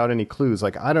quest without any clues?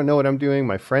 Like, I don't know what I'm doing.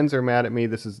 My friends are mad at me.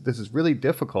 This is really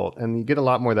difficult. And you get a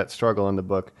lot more of that struggle in the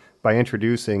book by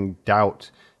introducing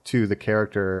doubt to the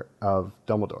character of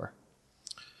Dumbledore.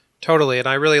 Totally. And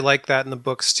I really like that in the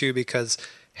books too, because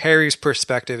Harry's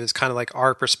perspective is kind of like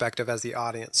our perspective as the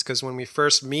audience. Because when we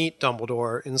first meet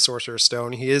Dumbledore in Sorcerer's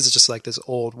Stone, he is just like this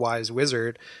old wise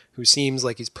wizard who seems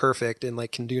like he's perfect and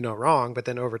like can do no wrong. But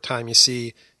then over time you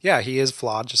see, he is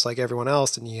flawed just like everyone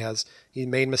else. And he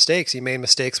made mistakes. He made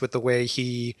mistakes with the way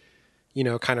he,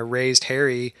 kind of raised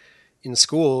Harry in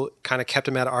school, kind of kept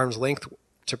him at arm's length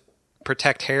to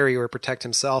protect Harry or protect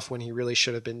himself, when he really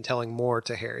should have been telling more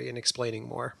to Harry and explaining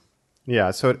more.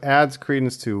 Yeah, so it adds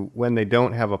credence to when they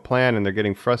don't have a plan and they're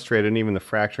getting frustrated, and even the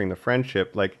fracturing the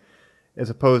friendship, like,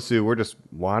 as opposed to we're just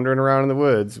wandering around in the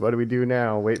woods. What do we do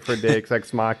now? Wait for Deus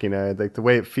Ex Machina, like the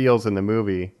way it feels in the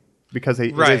movie, because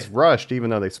it is rushed, even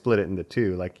though they split it into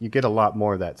two. Like, you get a lot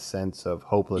more of that sense of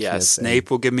hopelessness. Yeah, Snape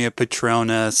will give me a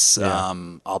Patronus. Yeah.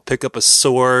 I'll pick up a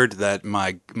sword that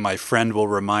my friend will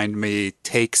remind me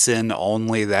takes in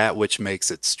only that which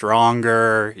makes it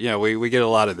stronger. We get a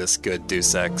lot of this good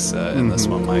Deus Ex in this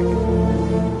one, Mike.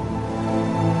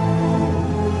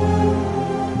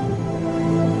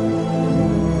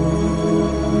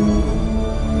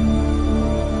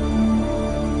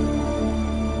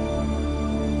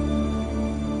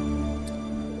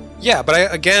 Yeah, but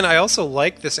I also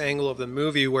like this angle of the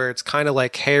movie where it's kind of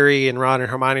like Harry and Ron and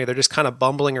Hermione. They're just kind of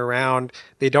bumbling around.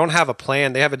 They don't have a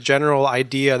plan. They have a general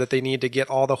idea that they need to get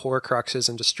all the Horcruxes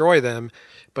and destroy them,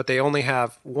 but they only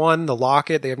have one, the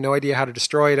locket. They have no idea how to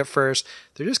destroy it at first.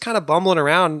 They're just kind of bumbling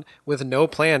around with no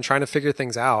plan, trying to figure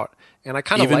things out. And I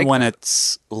kind of like even when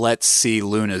it's let's see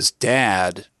Luna's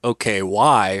dad. Okay,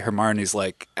 why? Hermione's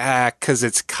like, because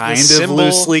it's kind of symbol.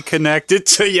 loosely connected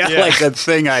to like a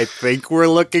thing I think we're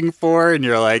looking for, and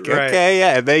you're like, Right. okay,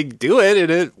 yeah, and they do it, and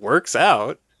it works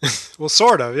out. Well,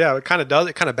 sort of. Yeah, it kind of does.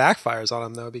 It kind of backfires on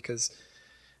them though because,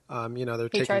 they're He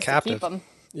taken tries captive. to keep them.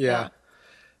 Yeah.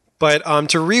 But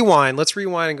to rewind, let's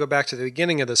rewind and go back to the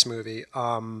beginning of this movie.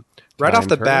 Right off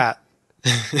the turner? bat,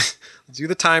 do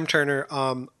the time turner.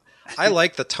 I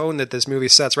like the tone that this movie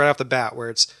sets right off the bat,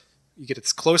 where you get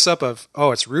this close up of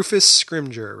it's Rufus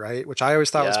Scrimgeour, right? Which I always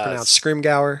thought was Yes. pronounced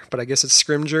Scrimgour, but I guess it's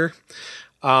Scrimgeour.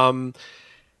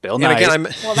 Bill And Nye. again,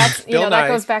 Well, that's Bill that Nye.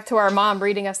 goes back to our mom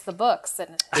reading us the books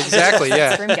and Exactly,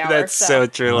 yeah. Scrimgeour, That's so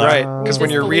true. right? Because when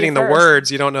just you're believe reading the her.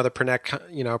 words, you don't know the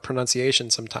pronunciation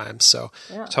sometimes. So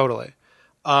totally.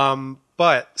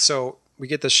 But so we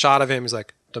get this shot of him. He's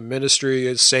like, the ministry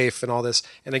is safe and all this.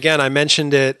 And again, I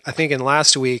mentioned it, I think in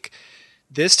last week,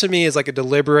 this to me is like a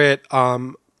deliberate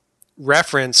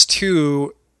reference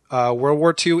to World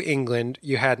War II England.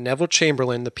 You had Neville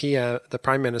Chamberlain, the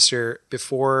prime minister,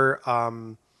 before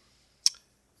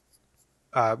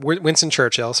Winston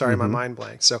Churchill. Sorry, my mind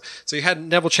blanked. So you had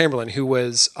Neville Chamberlain, who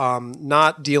was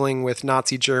not dealing with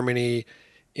Nazi Germany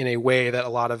in a way that a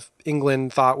lot of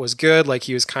England thought was good. Like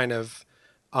he was kind of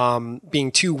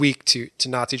being too weak to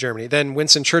Nazi Germany. Then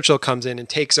Winston Churchill comes in and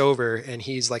takes over, and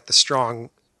he's like the strong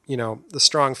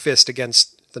fist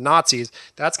against the Nazis.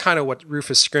 That's kind of what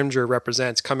Rufus Scrimgeour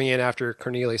represents, coming in after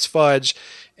Cornelius Fudge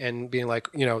and being like,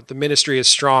 the ministry is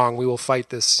strong. We will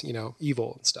fight this,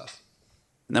 evil and stuff.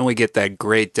 And then we get that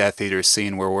great Death Eater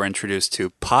scene where we're introduced to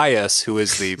Pius, who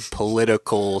is the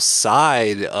political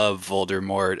side of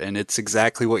Voldemort. And it's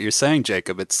exactly what you're saying,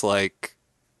 Jacob. It's like,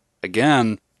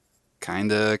 again,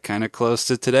 kind of close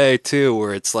to today, too,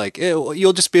 where it's like,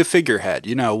 you'll just be a figurehead.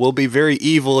 We'll be very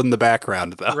evil in the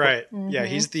background, though. Right. Yeah,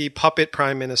 he's the puppet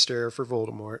prime minister for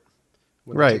Voldemort.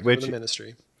 when they Right, take over which- the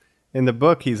ministry. In the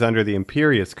book, he's under the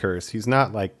Imperius curse. He's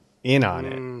not like in on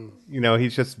it.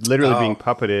 He's just literally being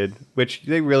puppeted, which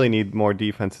they really need more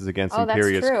defenses against Oh, that's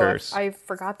Imperius true. curse. I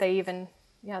forgot they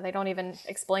don't even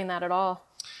explain that at all.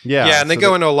 Yeah, and they so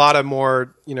go into a lot of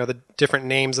more, the different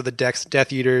names of the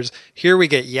Death Eaters. Here we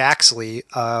get Yaxley,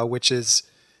 which is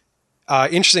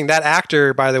interesting. That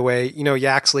actor, by the way,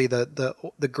 Yaxley,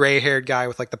 the gray-haired guy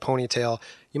with like the ponytail.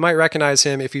 You might recognize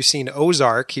him if you've seen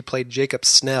Ozark. He played Jacob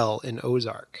Snell in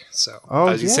Ozark. So, Oh,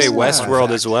 I was going to say Westworld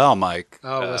as well, Mike.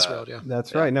 Westworld, yeah.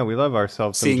 That's right. No, we love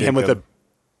ourselves. some Seeing him with a Jacob.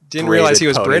 Didn't realize he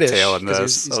was braided British. ponytail in 'cause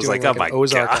this. he's I was doing like, oh an my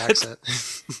Ozark God. accent.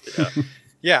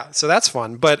 Yeah, so that's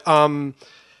fun. But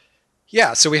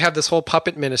yeah, so we have this whole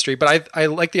puppet ministry. But I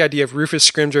like the idea of Rufus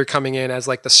Scrimgeour coming in as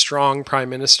like the strong prime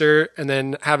minister, and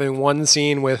then having one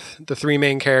scene with the three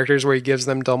main characters where he gives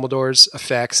them Dumbledore's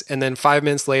effects, and then 5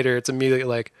 minutes later, it's immediately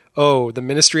like, oh, the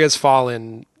ministry has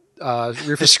fallen.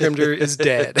 Rufus Scrimgeour is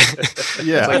dead.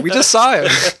 Yeah. Like, we just saw him.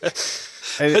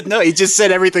 And, No, he just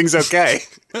said everything's okay.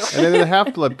 and in the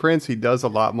Half-Blood Prince, he does a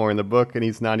lot more in the book, and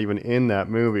he's not even in that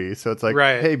movie. So it's like,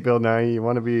 Right. hey, Bill Nye, you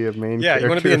want to be a main Yeah, character you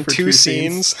want to be in for 2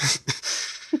 scenes?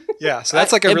 scenes. Yeah, so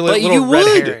that's like a But really you little red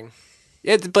would. herring.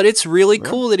 Yeah, but it's really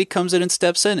cool that he comes in and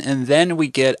steps in. And then we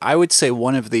get, I would say,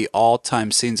 one of the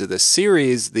all-time scenes of the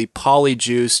series, the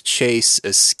Polyjuice chase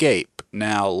escape.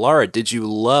 Now, Laura, did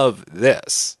you love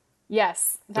this?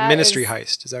 Yes, The ministry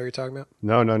heist. Is that what you're talking about?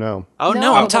 No. Oh,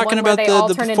 no, I'm the talking one where about they all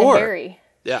the turn before. Into Harry.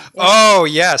 Yeah. Oh,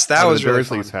 yes, that Out of was the really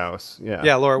Dursley's fun. house. Yeah.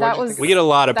 Yeah, Laura, That what was We get a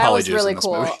lot of that was Polyjuice really in this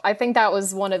cool. movie. I think that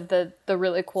was one of the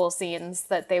really cool scenes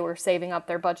that they were saving up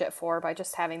their budget for by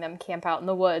just having them camp out in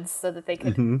the woods so that they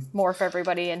could morph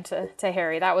everybody into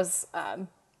Harry. That was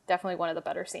definitely one of the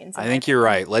better scenes. I think you're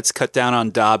right. Let's cut down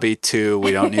on Dobby, too.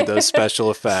 We don't need those special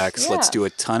effects. Yeah. Let's do a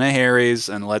ton of Harrys,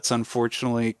 and let's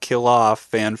unfortunately kill off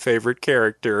fan-favorite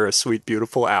character, a sweet,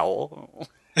 beautiful owl.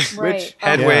 right. Which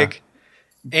Hedwig.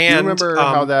 Do you And remember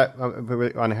how that,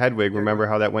 on Hedwig, remember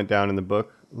how that went down in the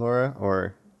book, Laura?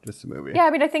 Or just the movie? Yeah, I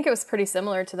mean, I think it was pretty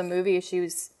similar to the movie. She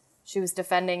was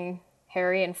defending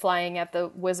Harry and flying at the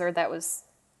wizard that was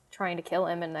trying to kill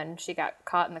him, and then she got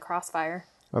caught in the crossfire.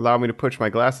 Allow me to push my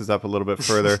glasses up a little bit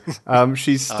further.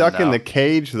 She's stuck in the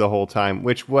cage the whole time,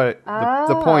 which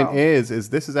the point is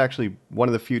this is actually one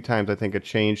of the few times I think a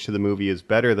change to the movie is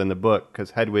better than the book,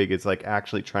 because Hedwig is like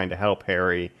actually trying to help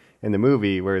Harry in the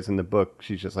movie, whereas in the book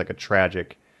she's just like a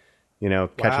tragic catches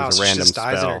so a she random just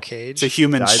dies in spell. her cage. It's a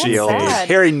human Dies in shield. cage. Sad.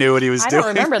 Harry knew what he was I doing.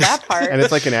 don't remember that part. And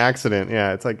it's like an accident.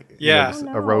 Yeah, it's like Yeah. it's Oh,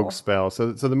 a no. rogue spell.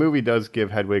 So the movie does give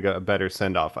Hedwig a better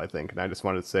send off, I think. And I just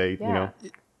wanted to say, Yeah.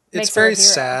 It's Makes her a very hero.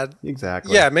 sad.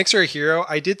 exactly. Yeah, it makes her a hero.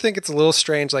 I did think it's a little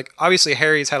strange. Like, obviously,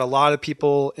 Harry's had a lot of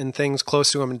people and things close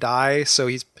to him die, so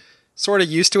he's sort of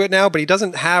used to it now, but he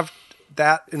doesn't have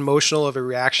that emotional of a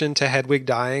reaction to Hedwig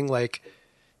dying. Like,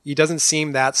 he doesn't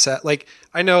seem that sad. Like,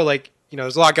 I know, like,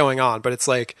 there's a lot going on, but it's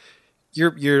like,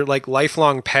 your like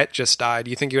lifelong pet just died.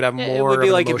 You think you would have more It would be of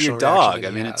an like if emotional your dog. reaction I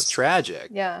than he mean, it's has. tragic.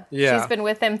 Yeah. Yeah. She's been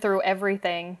with him through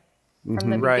everything from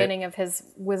the Right. beginning of his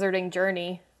wizarding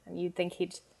journey. And you'd think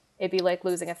it'd be like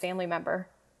losing a family member.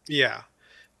 Yeah.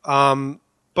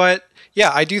 But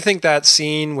yeah, I do think that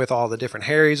scene with all the different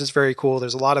Harrys is very cool.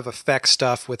 There's a lot of effect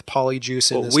stuff with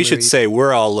Polyjuice in Well, this we movie. should say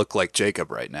we're all look like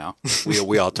Jacob right now.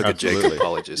 We all took a Jacob Absolutely.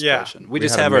 Polyjuice Yeah. impression. We We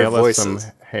just had have to our mail us voices.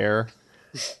 some hair.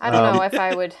 I don't know if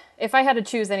I would, if I had to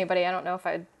choose anybody, I don't know if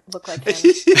I'd look like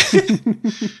him.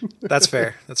 That's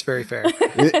fair. That's very fair.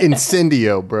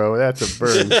 Incendio, bro. That's a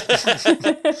burn.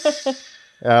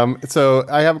 So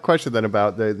I have a question then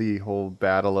about the whole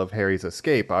battle of Harry's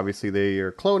escape. Obviously, they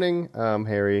are cloning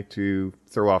Harry to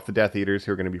throw off the Death Eaters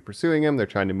who are going to be pursuing him. They're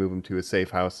trying to move him to a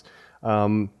safe house.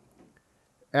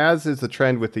 As is the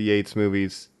trend with the Yates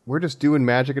movies, we're just doing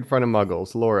magic in front of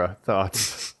Muggles. Laura,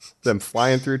 thoughts? Them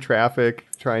flying through traffic,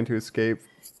 trying to escape.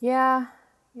 Yeah.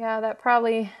 Yeah, that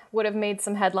probably would have made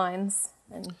some headlines.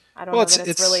 And I don't Well, know that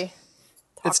it's really It's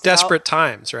talked about. desperate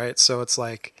times, right? So it's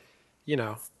like,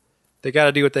 they got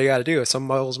to do what they got to do. Some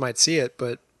Muggles might see it,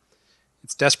 but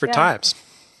it's desperate Yeah. times.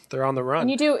 They're on the run.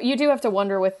 And you do have to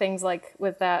wonder with things like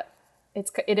with that.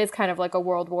 It is kind of like a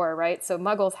world war, right? So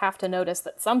Muggles have to notice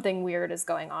that something weird is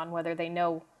going on, whether they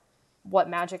know what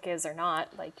magic is or not.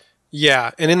 Like,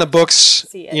 Yeah, and in the books,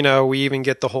 See it. we even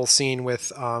get the whole scene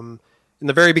with in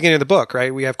the very beginning of the book,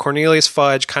 right? We have Cornelius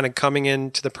Fudge kind of coming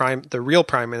into the real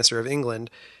Prime Minister of England,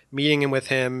 meeting him with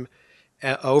him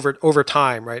over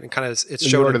time, right? And kind of it's In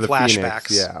showed Order in of the flashbacks.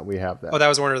 Phoenix, yeah, we have that. Oh, that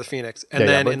was Order of the Phoenix, and yeah,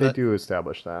 then but in they do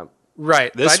establish that.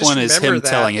 right. but I This just one is remember him that-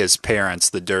 telling his parents,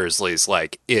 the Dursleys,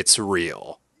 like, it's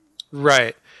real.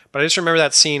 Right. But I just remember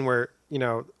that scene where,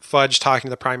 Fudge talking to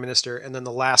the Prime Minister, and then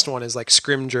the last one is like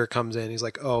Scrimger comes in. He's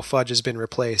like, oh, Fudge has been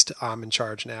replaced. I'm in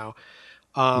charge now.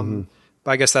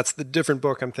 But I guess that's the different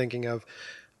book I'm thinking of.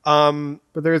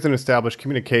 But there is an established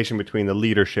communication between the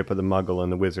leadership of the Muggle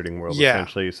and the Wizarding world, Yeah.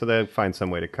 essentially. So they find some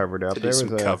way to cover it up. To do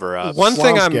some cover up. One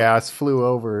thing swamp I'm gas flew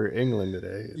over England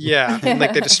today. Yeah, and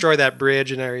like they destroy that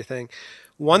bridge and everything.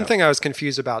 One thing I was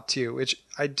confused about too, which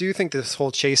I do think this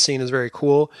whole chase scene is very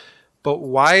cool, but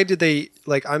why did they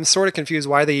I'm sort of confused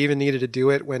why they even needed to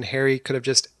do it when Harry could have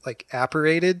just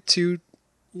apparated to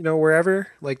wherever.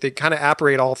 Like they kind of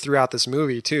apparate all throughout this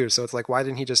movie too. So it's like, why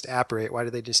didn't he just apparate? Why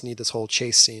did they just need this whole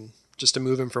chase scene just to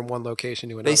move him from one location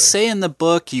to another? They say in the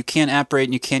book you can't apparate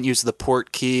and you can't use the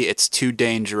port key. It's too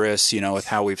dangerous, with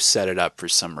how we've set it up for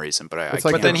some reason. But I It's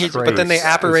like but then the but then they trace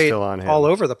is apparate still on him. all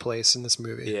over the place in this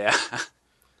movie. yeah.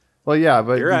 Well, yeah,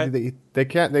 but You're right. they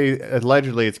can't. They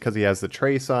allegedly it's because he has the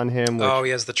trace on him. Which, Oh, he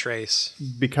has the trace.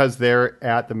 because they're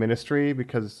at the Ministry,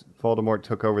 because Voldemort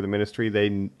took over the Ministry,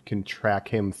 they can track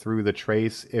him through the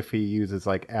trace if he uses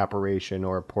apparition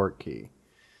or a port key.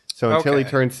 So until he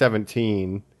Okay. turned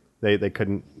 17, they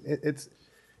couldn't. It's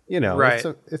Right.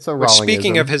 It's a Which,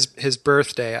 speaking Rowlingism. of his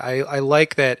birthday, I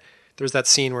like that there's that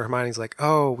scene where Hermione's like,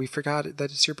 "Oh, we forgot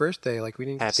that it's your birthday. Like we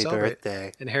didn't Happy celebrate."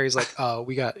 birthday. And Harry's like, "Oh,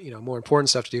 we got more important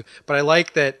stuff to do." But I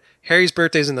like that Harry's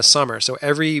birthday's in the summer, so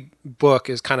every book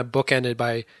is kind of bookended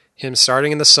by him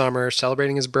starting in the summer,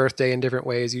 celebrating his birthday in different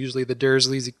ways. Usually the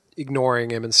Dursleys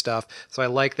ignoring him and stuff. So I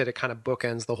like that it kind of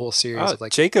bookends the whole series Oh, of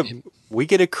Jacob, him- we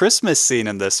get a Christmas scene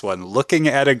in this one. Looking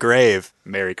at a grave.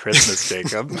 Merry Christmas,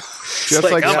 Jacob. Just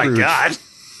like oh my Scrooge. God.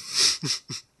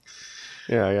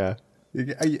 Yeah.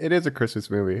 It is a Christmas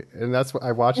movie, and that's what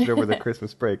I watched it over the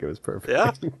Christmas break. It was perfect.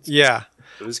 Yeah. Yeah.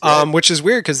 It was great. Which is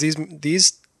weird because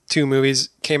these two movies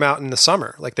came out in the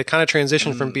summer. Like they kind of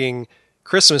transitioned from being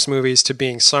Christmas movies to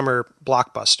being summer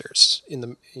blockbusters in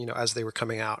the as they were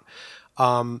coming out.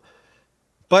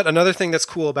 But another thing that's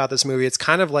cool about this movie, it's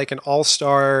kind of like an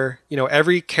all-star.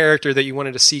 Every character that you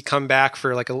wanted to see come back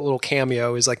for like a little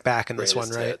cameo is back in this one,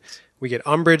 Greatest right? hits. We get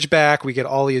Umbridge back. We get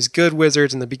all these good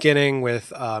wizards in the beginning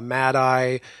with Mad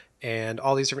Eye and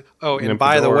all these different. Oh, and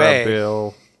by the Nymphadora, way,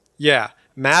 Bill. yeah,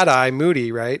 Mad Eye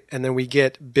Moody, right? And then we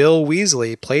get Bill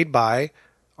Weasley, played by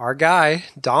our guy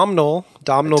Domhnall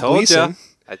Told Gleeson. ya.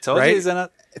 I told right? you he's in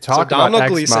it. Talk So about Domhnall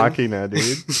Ex Gleeson- Machina,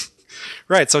 dude.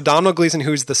 Right. So Domhnall Gleeson,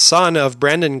 who's the son of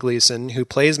Brendan Gleeson, who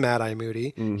plays Mad Eye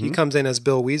Moody, he comes in as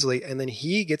Bill Weasley, and then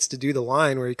he gets to do the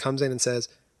line where he comes in and says,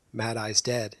 Mad Eye's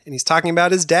dead. And he's talking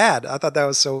about his dad. I thought that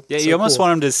was so Yeah, so you almost cool.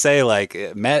 want him to say, like,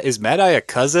 is Mad Eye a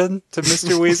cousin to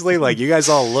Mr. Weasley? Like, you guys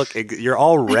all look, you're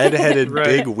all redheaded Right.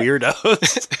 big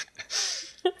weirdos.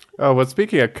 Oh, well,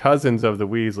 speaking of cousins of the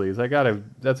Weasleys,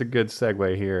 that's a good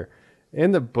segue here.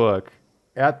 In the book,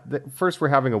 first we're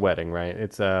having a wedding, right?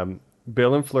 It's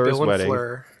Bill and Fleur's Bill and wedding,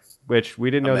 Fleur. which we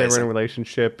didn't know they were in Amazing. a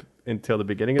relationship until the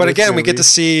beginning of But this again, we movie. get to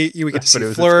see But see it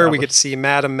was Fleur, we established. get to see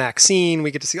Madame Maxine, we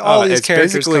get to see all these it's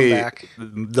characters come basically back.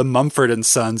 The Mumford and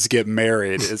Sons get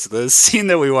married. It's the scene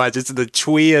that we watch. It's the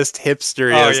tweest,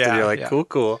 hipsteriest, yeah, and you're like, yeah.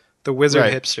 cool. The wizard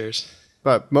Right. hipsters.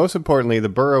 But most importantly, the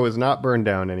burrow is not burned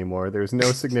down anymore. There's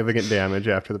no significant damage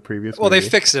after the previous Well, they movie.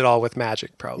 fixed it all with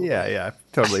magic, probably. Yeah,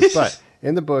 totally. But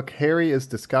in the book, Harry is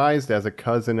disguised as a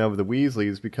cousin of the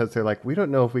Weasleys because they're like, we don't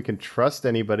know if we can trust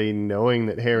anybody knowing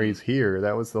that Harry's here.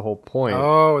 That was the whole point.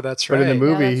 Oh, that's right. But in the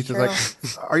movie, Yeah, he's that's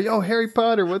just like, "Are you Harry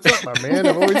Potter? What's up, my man?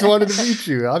 I've always wanted to meet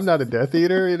you. I'm not a Death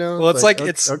Eater, you know." Well, it's like- o-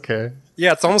 it's- okay.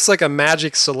 Yeah, it's almost like a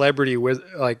magic celebrity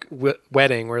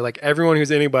wedding where like everyone who's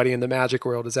anybody in the magic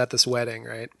world is at this wedding,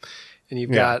 right? And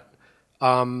you've Yeah.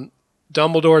 got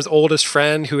Dumbledore's oldest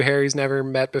friend who Harry's never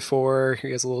met before, who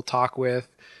he has a little talk with.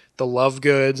 The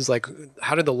Lovegoods, like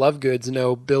how did the Lovegoods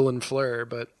know Bill and Fleur?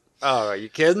 But Oh, are you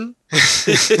kidding?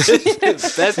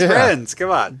 Best friends.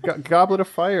 Come on. Goblet of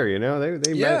Fire, you know,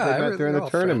 they Yeah, met during they're the all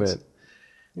tournament. friends.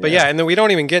 Yeah, and then we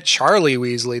don't even get Charlie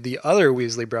Weasley, the other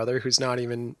Weasley brother, who's not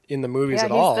even in the movies Yeah,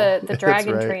 at he's all. the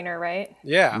dragon right. trainer, right?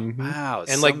 Yeah. Wow. And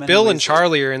so like many Bill and Weasley-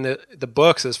 Charlie are in the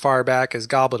books as far back as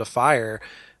Goblet of Fire,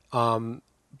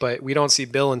 but we don't see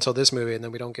Bill until this movie, and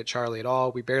then we don't get Charlie at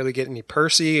all. We barely get any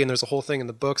Percy, and there's a whole thing in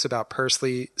the books about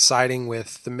Percy siding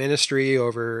with the Ministry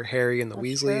over Harry and the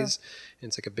Weasleys. And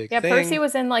it's like a big Yeah, thing. Percy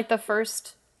was in like the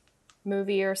first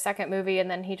movie or second movie,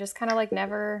 and then he just kind of like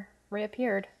never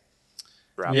reappeared.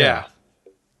 Yeah.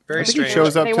 Very I think he strange.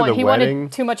 shows up to the He wedding.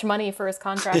 wanted too much money for his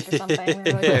contract or something.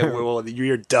 They were like, Yeah, well,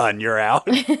 you're done. You're out.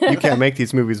 You can't make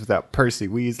these movies without Percy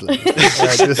Weasley.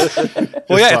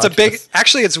 Well, yeah, it's a watch big. this.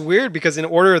 Actually, it's weird because in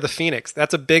Order of the Phoenix,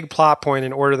 that's a big plot point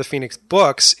in Order of the Phoenix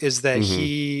books is that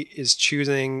he is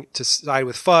choosing to side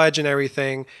with Fudge and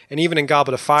everything, and even in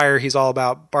Goblet of Fire, he's all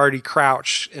about Barty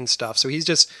Crouch and stuff. So he's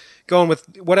just going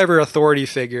with whatever authority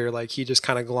figure like he just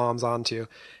kind of gloms onto.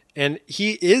 And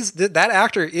he is that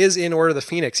actor is in Order of the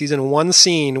Phoenix. He's in one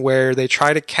scene where they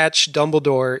try to catch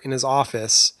Dumbledore in his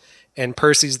office, and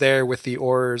Percy's there with the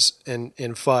Aurors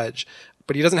and Fudge,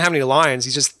 but he doesn't have any lines.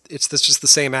 It's just the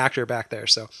same actor back there.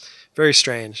 So very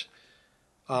strange.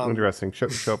 Interesting. Show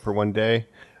up for one day.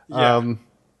 Yeah.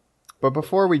 But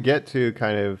before we get to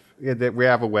kind of, that we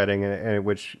have a wedding, and at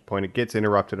which point it gets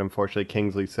interrupted. Unfortunately,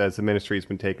 Kingsley says the ministry's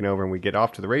been taken over, and we get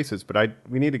off to the races. But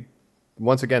we need to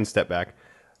once again step back.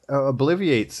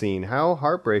 Obliviate scene. How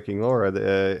heartbreaking, Laura.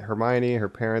 Hermione, her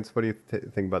parents. What do you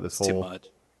think about this Too whole much.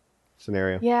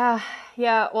 scenario?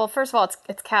 yeah. Well, first of all,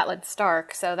 it's Catelyn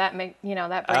Stark, so that that brings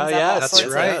Oh, up yeah, all that's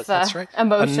sorts right. of That's right.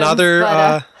 emotions. Another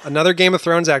but, another Game of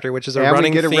Thrones actor, which is a And we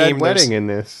running get a theme. red There's- wedding in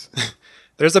this.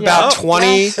 There's about Yeah.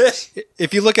 20.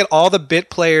 If you look at all the bit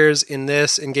players in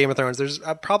this in Game of Thrones, there's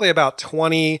probably about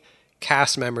 20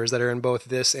 cast members that are in both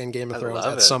this and Game of Thrones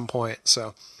love at it. some point.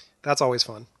 So that's always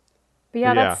fun. But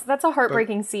yeah, Yeah. that's a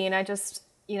heartbreaking scene. I just,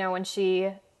 when she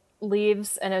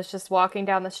leaves and is just walking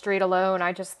down the street alone,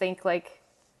 I just think like,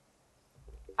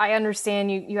 I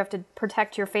understand you have to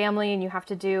protect your family and you have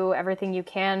to do everything you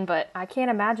can, but I can't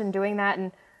imagine doing that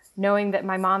and knowing that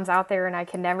my mom's out there and I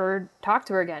can never talk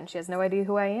to her again. She has no idea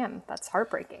who I am. That's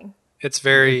heartbreaking. It's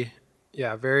very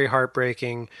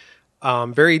heartbreaking.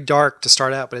 Very dark to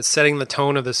start out, but it's setting the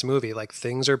tone of this movie. Like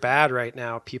things are bad right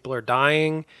now. People are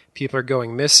dying. People are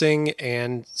going missing.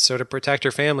 And so to protect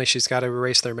her family, she's got to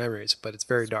erase their memories, but it's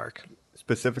very dark.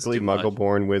 Specifically, It's too much.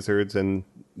 Muggle-born wizards and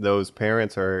those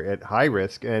parents are at high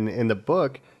risk. And in the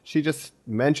book, she just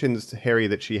mentions to Harry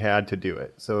that she had to do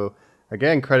it. So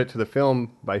again, credit to the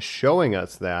film by showing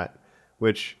us that,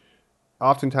 which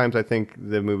oftentimes I think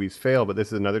the movies fail, but this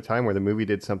is another time where the movie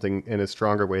did something in a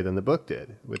stronger way than the book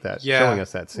did with that, showing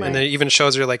us that scene. And then it even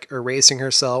shows her like erasing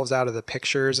herself out of the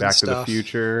pictures and Back to stuff. the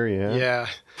Future, yeah.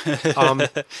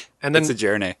 Yeah. And then It's a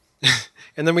journey.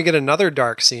 And then we get another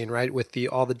dark scene, right, with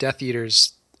all the Death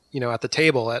Eaters, at the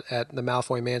table at the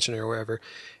Malfoy Mansion or wherever.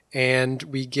 And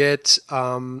we get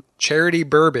Charity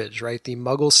Burbage, right, the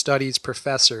Muggle Studies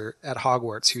professor at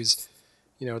Hogwarts, who's,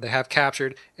 they have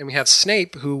captured. And we have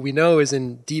Snape, who we know is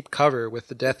in deep cover with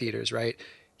the Death Eaters, right?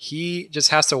 He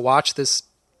just has to watch this,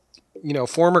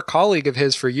 former colleague of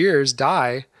his for years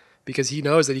die because he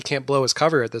knows that he can't blow his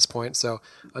cover at this point. So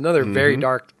another very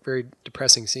dark, very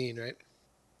depressing scene, right?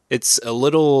 It's a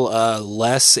little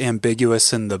less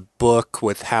ambiguous in the book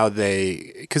with how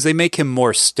because they make him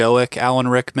more stoic, Alan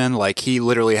Rickman. Like, he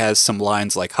literally has some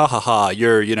lines like, ha ha ha,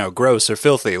 you're, gross or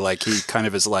filthy. Like, he kind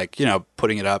of is like,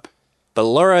 putting it up. But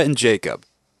Laura and Jacob,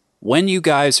 when you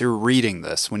guys are reading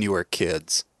this, when you were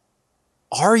kids,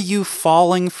 are you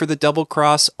falling for the double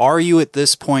cross? Are you at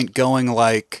this point going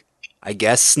like, I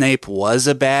guess Snape was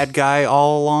a bad guy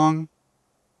all along?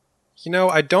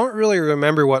 I don't really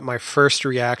remember what my first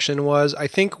reaction was. I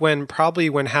think when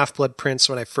Half-Blood Prince,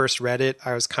 when I first read it,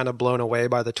 I was kind of blown away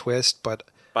by the twist, but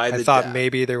I thought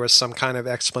maybe there was some kind of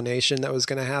explanation that was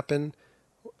going to happen.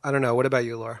 I don't know. What about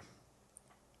you, Laura?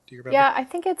 Do you remember? Yeah, I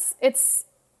think it's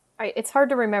hard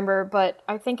to remember, but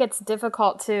I think it's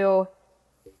difficult to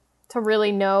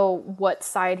really know what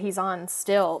side he's on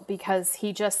still, because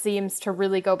he just seems to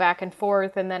really go back and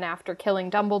forth, and then after killing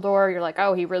Dumbledore, you're like,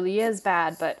 oh, he really is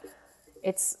bad, but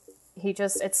it's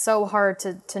so hard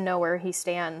to know where he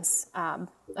stands. And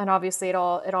obviously it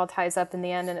all ties up in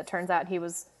the end, and it turns out he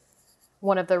was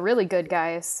one of the really good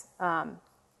guys.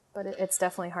 But it's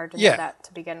definitely hard to know that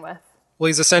to begin with. Well,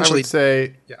 he's essentially... I would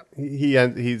say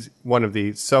he's one of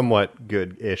the somewhat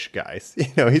good-ish guys.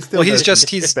 He's still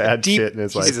he's bad deep, shit in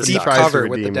his life. He's deep cover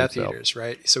with the Death Eaters,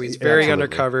 right? So he's very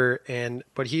undercover,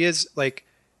 but he is like,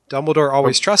 Dumbledore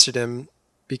always trusted him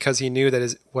because he knew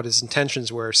that what his intentions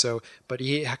were. So, but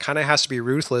he kind of has to be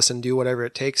ruthless and do whatever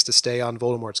it takes to stay on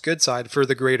Voldemort's good side for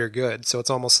the greater good. So it's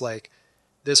almost like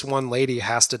this one lady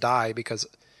has to die because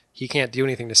he can't do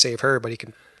anything to save her, but he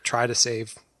can try to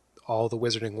save all the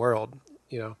wizarding world.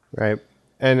 Right.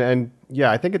 And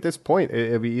yeah, I think at this point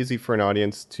it'd be easy for an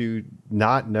audience to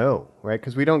not know, right?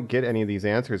 Because we don't get any of these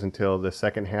answers until the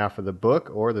second half of the book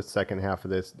or the second half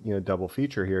of this, double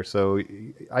feature here. So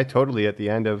I totally, at the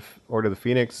end of Order of the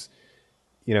Phoenix,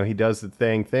 he does the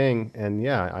thing, and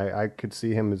yeah, I could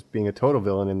see him as being a total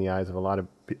villain in the eyes of a lot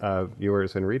of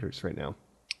viewers and readers right now.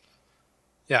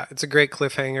 Yeah, it's a great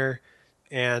cliffhanger.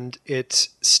 And it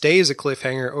stays a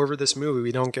cliffhanger over this movie.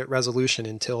 We don't get resolution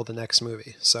until the next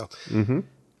movie. So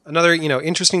another,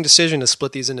 interesting decision to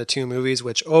split these into two movies,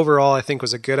 which overall I think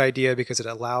was a good idea because it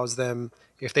allows them,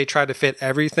 if they tried to fit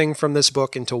everything from this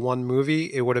book into one movie,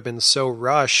 it would have been so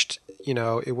rushed,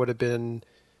 it would have been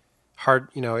hard,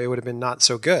 it would have been not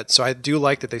so good. So I do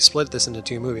like that they split this into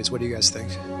two movies. What do you guys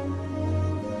think?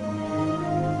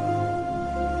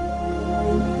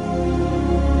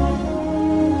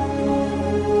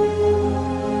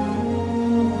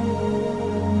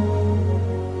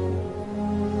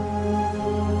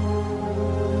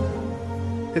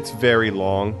 It's very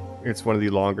long. It's one of the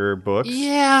longer books.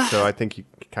 Yeah. So I think you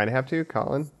kind of have to,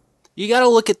 Colin. You got to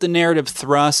look at the narrative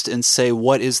thrust and say,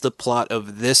 what is the plot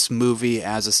of this movie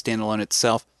as a standalone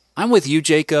itself? I'm with you,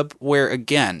 Jacob, where,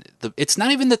 again, it's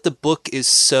not even that the book is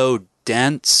so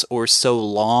dense or so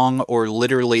long or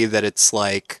literally that it's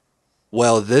like,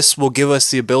 well, this will give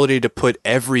us the ability to put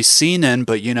every scene in,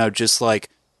 but, just like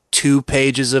 2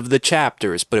 pages of the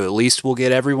chapters, but at least we'll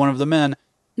get every one of them in.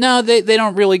 No, they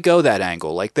don't really go that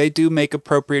angle. Like, they do make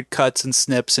appropriate cuts and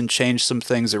snips and change some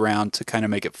things around to kind of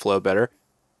make it flow better.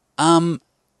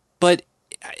 But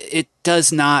it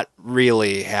does not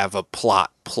really have a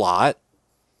plot.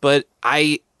 But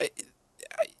I'm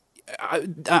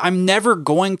never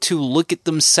going to look at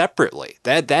them separately.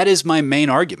 That is my main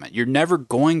argument. You're never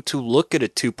going to look at a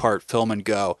 2-part film and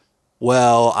go,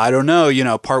 well, I don't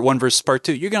know, part 1 versus part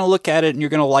 2. You're going to look at it and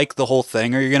you're going to like the whole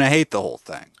thing or you're going to hate the whole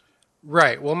thing.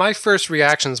 Right. Well, my first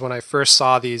reactions when I first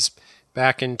saw these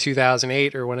back in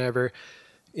 2008 or whenever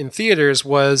in theaters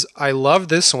was I loved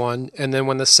this one. And then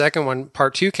when the second one,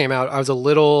 part 2 came out, I was a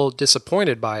little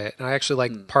disappointed by it. And I actually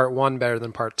liked part 1 better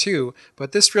than part 2.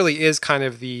 But this really is kind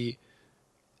of the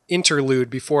interlude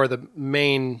before the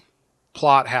main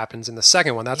plot happens in the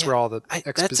second one. That's where all the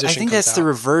exposition I think comes that's out. the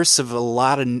reverse of a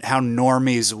lot of how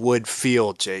normies would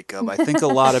feel, Jacob. I think a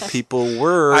lot of people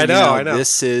were, I know.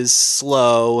 This is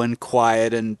slow and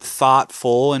quiet and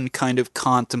thoughtful and kind of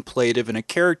contemplative and a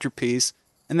character piece.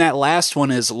 And that last one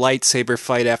is lightsaber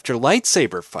fight after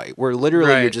lightsaber fight, where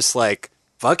literally you're just like,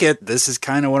 fuck it, this is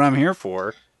kind of what I'm here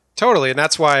for. Totally, and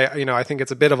that's why, I think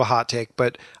it's a bit of a hot take,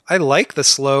 but I like the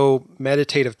slow,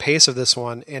 meditative pace of this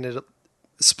one, and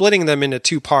splitting them into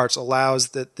 2 parts allows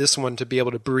this one to be able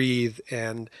to breathe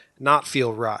and not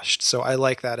feel rushed. So I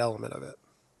like that element of it.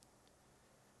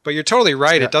 But you're totally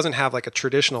right. Yeah. It doesn't have like a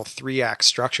traditional 3-act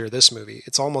structure, this movie.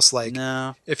 It's almost like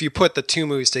if you put the 2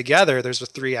 movies together, there's a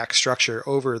 3-act structure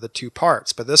over the 2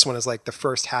 parts. But this one is like the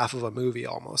first half of a movie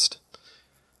almost.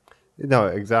 No,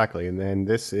 exactly. And then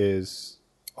this is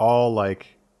all like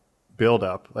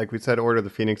build-up. Like we said, Order of the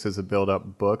Phoenix is a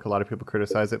build-up book. A lot of people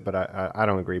criticize it, but I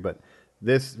don't agree. But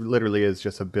this literally is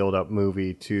just a build-up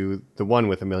movie to the one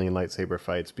with a million lightsaber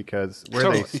fights, because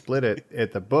where they split it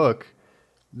at the book,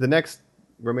 the next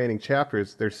remaining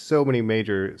chapters, there's so many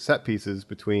major set pieces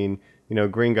between,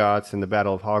 Gringotts and the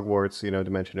Battle of Hogwarts, to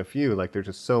mention a few. Like, there's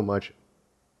just so much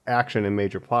action and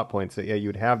major plot points that,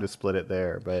 you'd have to split it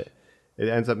there. But it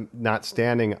ends up not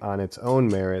standing on its own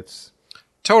merits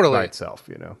by itself,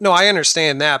 No, I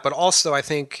understand that. But also, I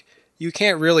think you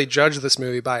can't really judge this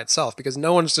movie by itself, because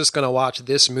no one's just going to watch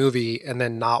this movie and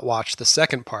then not watch the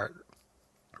second part,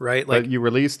 right? Like, but you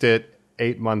released it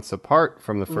 8 months apart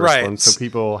from the first one, so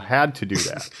people had to do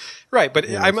that. Right, but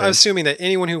I'm assuming that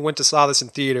anyone who saw this in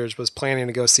theaters was planning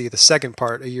to go see the second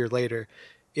part a year later.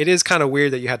 It is kind of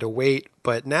weird that you had to wait,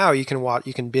 but now you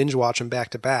can binge watch them back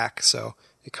to back, so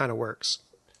it kind of works.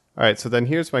 All right, so then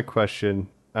here's my question.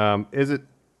 Is it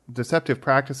deceptive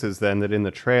practices then that in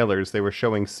the trailers they were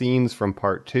showing scenes from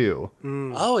part 2?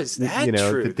 Oh, is that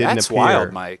true? That That's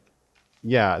wild, Mike.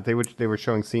 Yeah, they were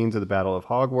showing scenes of the Battle of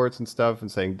Hogwarts and stuff, and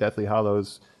saying Deathly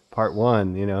Hallows Part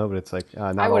 1, but it's like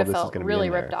not I all would this have is going felt to really be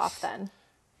in ripped there. off then.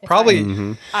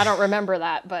 Probably. I don't remember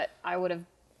that, but I would have.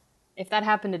 If that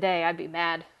happened today, I'd be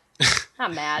mad.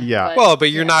 Not mad. Yeah. But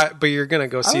you're not. But you're going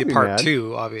to go see part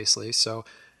 2, obviously. So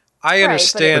I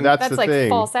understand. But that's the like thing.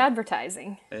 false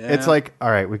advertising. Yeah. It's like, all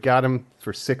right, we got him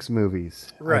for 6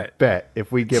 movies. Right. I bet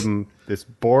if we give them this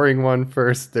boring one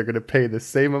first, they're going to pay the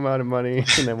same amount of money,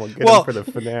 and then we'll get them for the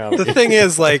finale. The thing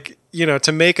is, like,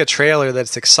 to make a trailer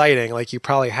that's exciting, like, you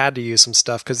probably had to use some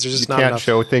stuff, because there's just not enough. You can't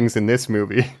show things in this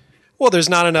movie. Well, there's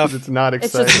not enough. It's not It's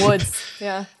exciting. just woods.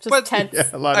 Yeah. Just tents.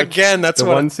 Yeah, That's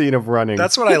one scene of running.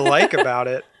 That's what I like about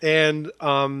it. And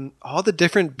all the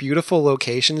different beautiful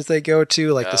locations they go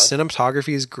to, like the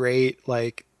cinematography is great.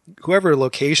 Like, whoever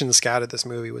location scouted this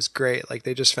movie was great. Like,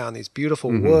 they just found these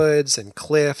beautiful woods and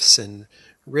cliffs and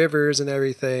rivers and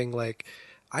everything. Like,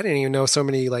 I didn't even know so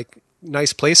many like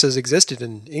nice places existed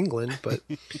in England, but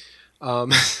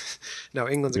no,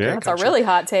 England's a great country. That's a really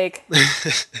hot take.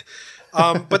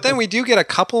 But then we do get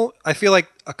I feel like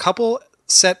a couple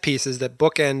set pieces that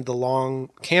bookend the long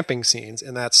camping scenes,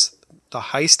 and that's the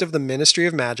heist of the Ministry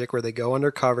of Magic, where they go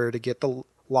undercover to get the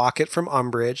locket from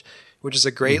Umbridge, which is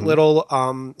a great little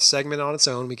segment on its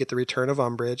own. We get the return of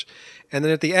Umbridge. And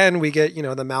then at the end, we get, the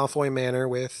Malfoy Manor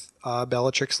with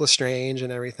Bellatrix Lestrange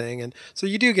and everything. And so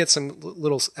you do get some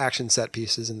little action set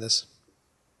pieces in this.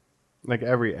 Like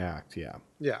every act, yeah.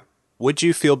 Yeah. Would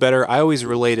you feel better? I always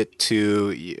relate it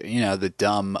to, the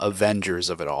dumb Avengers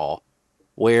of it all,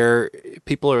 where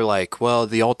people are like, well,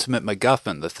 the ultimate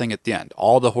MacGuffin, the thing at the end,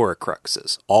 all the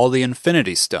Horcruxes, all the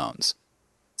Infinity Stones.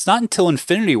 It's not until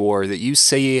Infinity War that you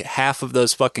see half of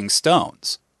those fucking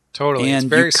stones. Totally.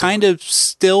 And you kind of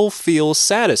still feel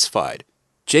satisfied.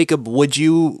 Jacob, would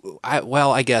you,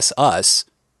 I guess us,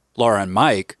 Laura and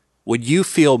Mike, would you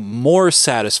feel more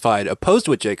satisfied, opposed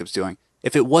to what Jacob's doing,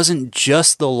 if it wasn't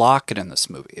just the locket in this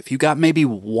movie? If you got maybe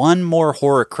one more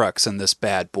Horcrux in this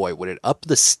bad boy, would it up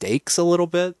the stakes a little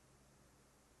bit?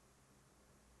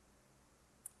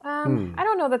 I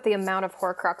don't know that the amount of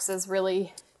Horcruxes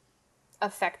really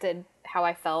affected how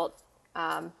I felt.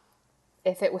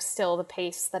 If it was still the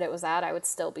pace that it was at, I would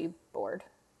still be bored.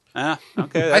 Okay,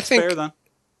 that's fair then.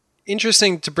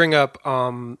 Interesting to bring up,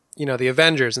 the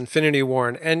Avengers, Infinity War,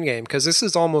 and Endgame, because this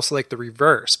is almost like the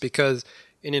reverse, because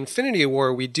in Infinity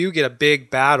War, we do get a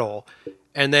big battle,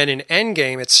 and then in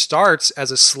Endgame, it starts as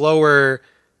a slower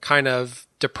kind of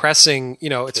depressing,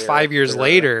 it's 5 years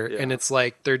later, and it's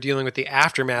like they're dealing with the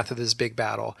aftermath of this big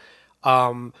battle.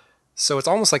 So it's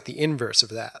almost like the inverse of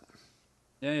that.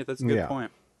 Yeah, that's a good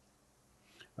point.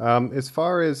 As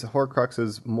far as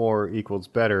Horcruxes more equals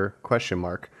better, ?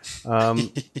 The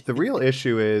real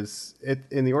issue is,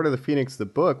 in the Order of the Phoenix, the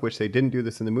book, which they didn't do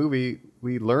this in the movie,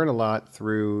 we learn a lot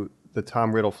through the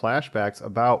Tom Riddle flashbacks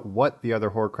about what the other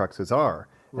Horcruxes are.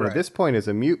 And at this point, as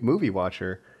a movie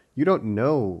watcher, you don't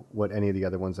know what any of the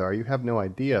other ones are. You have no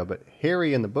idea. But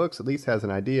Harry in the books at least has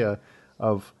an idea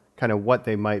of kind of what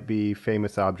they might be,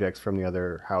 famous objects from the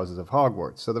other houses of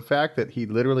Hogwarts. So the fact that he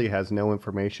literally has no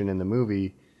information in the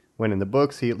movie, when in the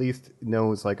books he at least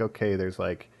knows, like, okay, there's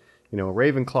like, a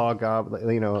Ravenclaw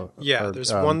goblin, Yeah,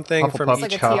 there's one thing from It's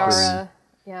like a tiara.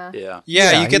 Yeah,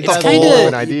 Yeah, you get he the has whole more of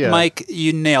an idea. Mike,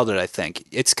 you nailed it, I think.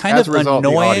 It's kind As of a result,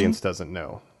 annoying. the audience doesn't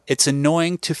know. It's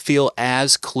annoying to feel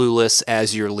as clueless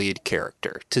as your lead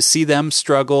character, to see them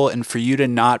struggle and for you to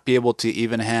not be able to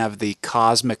even have the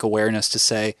cosmic awareness to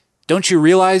say, don't you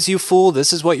realize, you fool,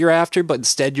 this is what you're after? But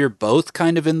instead you're both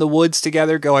kind of in the woods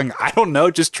together going, I don't know,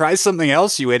 just try something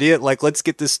else, you idiot. Like, let's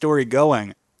get this story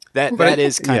going. That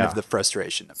is kind of the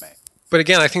frustration to me. But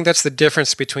again, I think that's the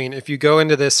difference between if you go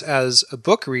into this as a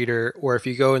book reader or if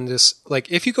you go into this,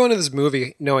 like if you go into this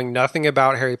movie knowing nothing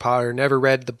about Harry Potter, never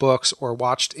read the books or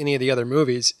watched any of the other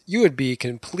movies, you would be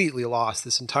completely lost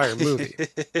this entire movie.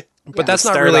 But that's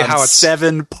not really how it's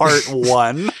 7 part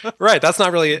 1. right. That's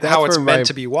not really how it's where meant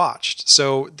to be watched.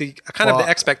 So the the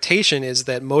expectation is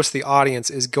that most of the audience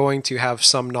is going to have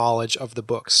some knowledge of the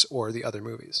books or the other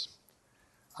movies.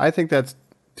 I think that's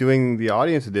doing the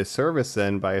audience a disservice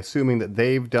then by assuming that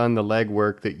they've done the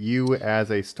legwork that you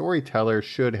as a storyteller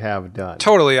should have done.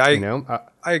 Totally. I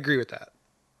agree with that.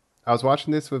 I was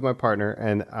watching this with my partner,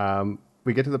 and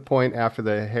we get to the point after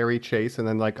the Harry chase, and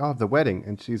then like, oh, the wedding.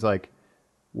 And she's like,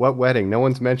 what wedding? No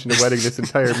one's mentioned a wedding this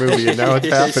entire movie, and now it's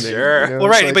happening. Sure. You know, Well,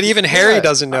 right. like, But even Harry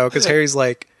doesn't know because Harry's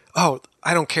like, oh,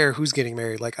 I don't care who's getting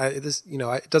married. Like, it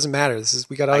doesn't matter.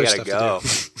 We got other stuff to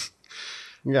do.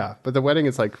 Yeah, but the wedding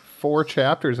is like 4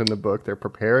 chapters in the book. They're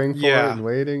preparing for it and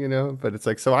waiting, But it's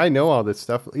like, so I know all this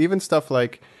stuff. Even stuff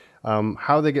like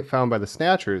how they get found by the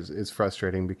Snatchers is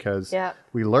frustrating because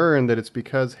we learn that it's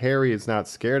because Harry is not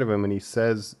scared of him and he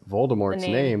says Voldemort's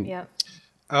name. Yeah.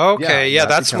 Okay, yeah,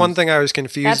 that's one thing I was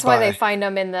confused by. That's why they find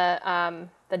him in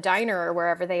the diner or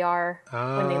wherever they are.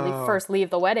 When they first leave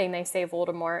the wedding, they say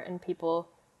Voldemort and people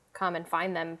come and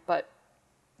find them, but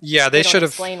yeah, they should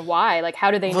have explained why. Like, how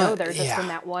do they know they're just in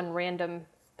that one random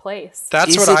place?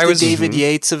 That's Is what it I was. the David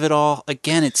Yates of it all.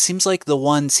 Again, it seems like the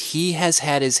ones he has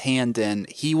had his hand in,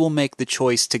 he will make the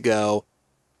choice to go.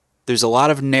 There's a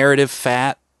lot of narrative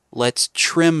fat. Let's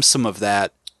trim some of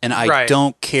that, and I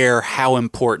don't care how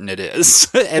important it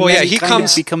is. And well, then he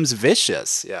becomes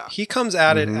vicious. Yeah, he comes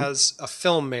at it as a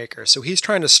filmmaker, so he's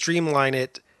trying to streamline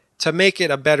it to make it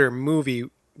a better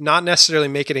movie. Not necessarily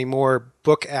make it a more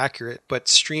book accurate, but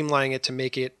streamlining it to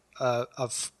make it a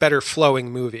better flowing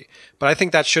movie. But I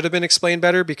think that should have been explained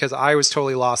better because I was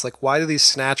totally lost. Like, why do these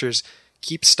Snatchers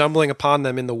keep stumbling upon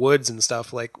them in the woods and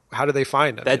stuff? Like, how do they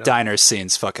find them? That diner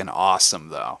scene's fucking awesome,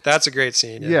 though. That's a great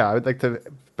scene. Yeah, I would like the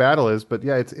battle is, but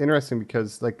yeah, it's interesting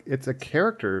because like it's a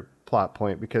character plot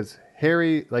point because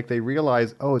Harry, like they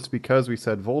realize, oh, it's because we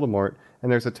said Voldemort.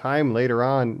 And there's a time later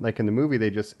on, like in the movie, they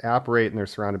just apparate and they're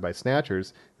surrounded by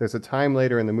Snatchers. There's a time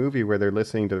later in the movie where they're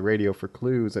listening to the radio for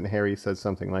clues and Harry says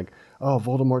something like, oh,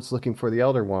 Voldemort's looking for the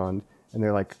Elder Wand. And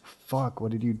they're like, fuck,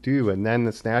 what did you do? And then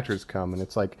the Snatchers come and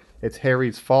it's like, it's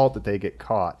Harry's fault that they get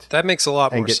caught. That makes a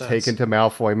lot more sense. And get taken to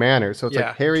Malfoy Manor. So it's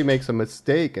like Harry makes a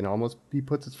mistake and almost he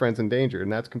puts his friends in danger.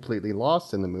 And that's completely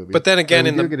lost in the movie. But then again,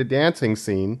 you get a dancing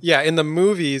scene. Yeah, in the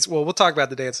movies, well, we'll talk about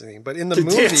the dancing scene. But in the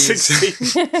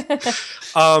movies,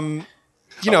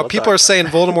 people are saying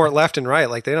Voldemort left and right.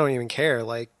 Like, they don't even care.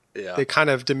 Like, they kind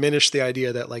of diminish the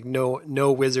idea that, like,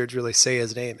 no wizards really say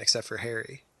his name except for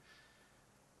Harry.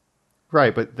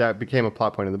 Right, but that became a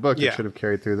plot point in the book that should have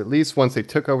carried through. At least once they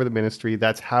took over the ministry,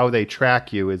 that's how they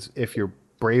track you, is if you're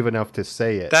brave enough to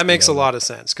say it. That makes a lot of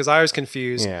sense, because I was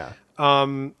confused. Yeah.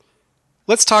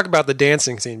 Let's talk about the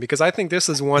dancing scene, because I think this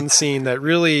is one scene that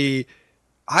really,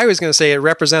 I was going to say it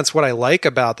represents what I like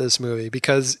about this movie,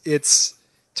 because it's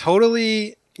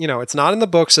totally, it's not in the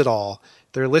books at all.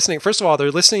 They're listening, first of all,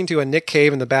 they're listening to a Nick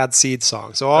Cave and the Bad Seed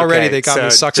song. So already they got me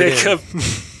suckered Jacob, in.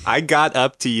 I got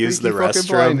up to use the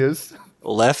restroom,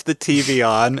 left the TV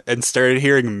on, and started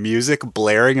hearing music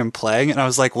blaring and playing. And I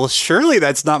was like, well, surely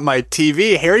that's not my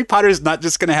TV. Harry Potter's not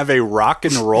just going to have a rock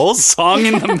and roll song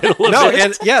in the middle of it.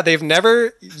 And yeah, they've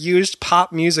never used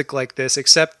pop music like this,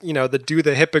 except, the Do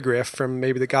the Hippogriff from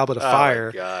maybe the Goblet of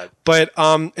Fire. Oh, my God. But,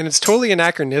 and it's totally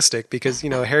anachronistic because,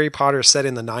 Harry Potter set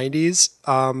in the 90s,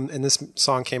 and this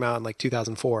song came out in like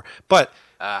 2004. But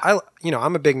I'm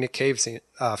a big Nick Cave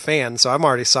fan, so I'm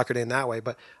already suckered in that way.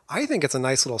 But I think it's a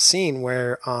nice little scene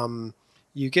where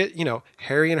you get,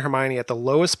 Harry and Hermione at the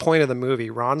lowest point of the movie.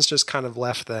 Ron's just kind of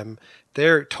left them.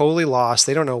 They're totally lost.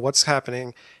 They don't know what's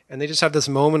happening. And they just have this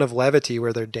moment of levity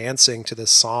where they're dancing to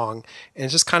this song. And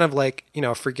it's just kind of like,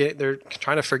 they're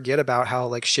trying to forget about how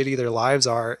like shitty their lives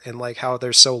are and like how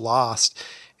they're so lost.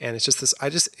 And it's just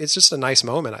it's just a nice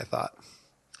moment, I thought.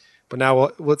 But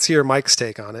now let's hear Mike's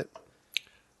take on it.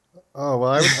 Oh,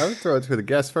 well, I would throw it to the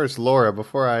guest first. Laura,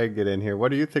 before I get in here, what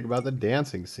do you think about the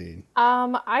dancing scene?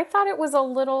 I thought it was a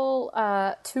little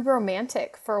too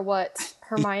romantic for what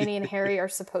Hermione and Harry are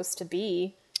supposed to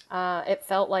be. It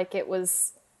felt like it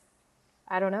was,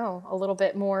 I don't know, a little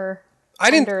bit more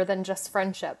tender than just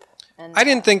friendship. And I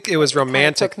didn't think it was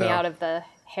romantic, took me out of the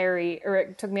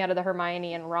it took me out of the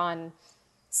Hermione and Ron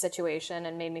situation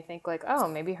and made me think like, oh,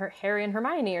 maybe Harry and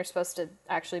Hermione are supposed to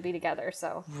actually be together.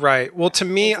 So right. Well, to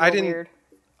me, I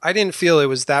didn't feel it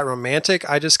was that romantic.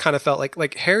 I just kind of felt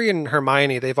like Harry and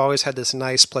Hermione, they've always had this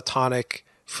nice platonic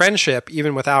friendship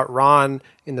even without Ron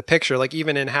in the picture. Like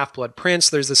even in Half-Blood Prince,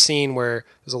 there's a scene where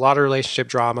there's a lot of relationship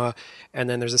drama, and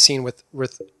then there's a scene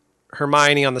with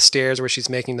Hermione on the stairs where she's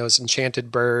making those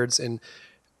enchanted birds, and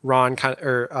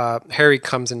Harry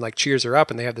comes and like cheers her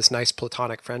up, and they have this nice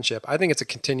platonic friendship. I think it's a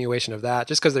continuation of that.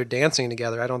 Just because they're dancing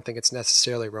together, I don't think it's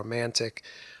necessarily romantic.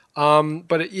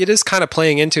 But it is kind of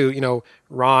playing into,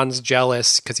 Ron's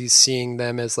jealous because he's seeing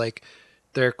them as like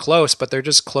they're close, but they're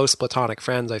just close platonic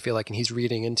friends, I feel like, and he's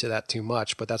reading into that too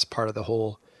much, but that's part of the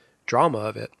whole drama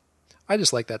of it. I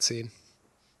just like that scene.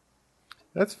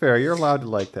 That's fair. You're allowed to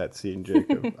like that scene,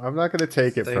 Jacob. I'm not going to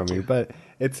take it from you, but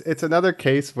it's another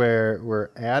case where we're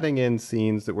adding in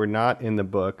scenes that were not in the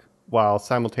book while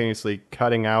simultaneously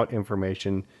cutting out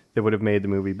information that would have made the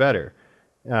movie better.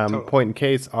 Totally. Point in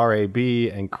case, RAB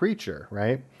and Creature,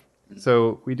 right?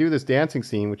 So we do this dancing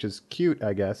scene, which is cute,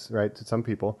 I guess, right, to some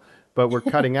people, but we're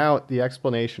cutting out the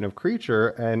explanation of Creature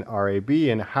and RAB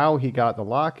and how he got the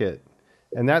locket.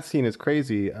 And that scene is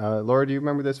crazy. Laura, do you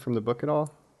remember this from the book at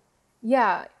all?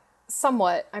 Yeah,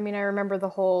 somewhat. I mean, I remember the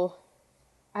whole,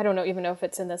 I don't even know if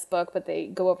it's in this book, but they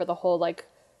go over the whole like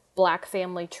black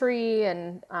family tree,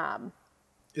 and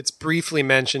it's briefly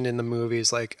mentioned in the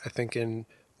movies, like I think in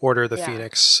Order of the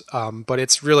Phoenix, but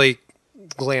it's really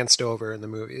glanced over in the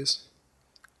movies.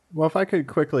 Well, if I could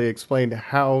quickly explain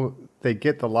how they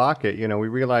get the locket, we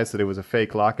realized that it was a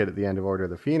fake locket at the end of Order of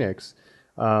the Phoenix.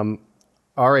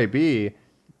 RAB,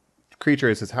 Creature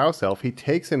is his house elf. He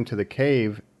takes him to the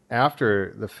cave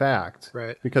after the fact,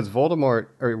 right? Because Voldemort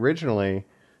originally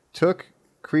took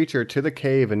Creature to the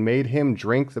cave and made him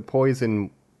drink the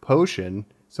poison potion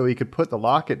so he could put the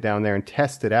locket down there and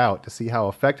test it out to see how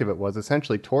effective it was,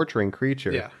 essentially torturing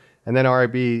Creature. Yeah. And then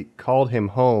RAB called him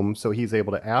home so he's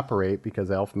able to apparate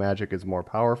because elf magic is more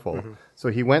powerful. Mm-hmm. So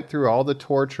he went through all the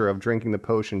torture of drinking the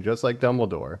potion just like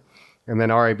Dumbledore. And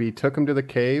then RAB took him to the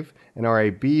cave, and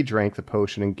RAB drank the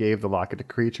potion and gave the locket to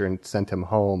Creature and sent him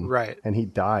home. Right. And he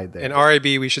died there. And RAB,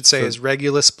 we should say, is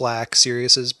Regulus Black,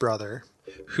 Sirius's brother,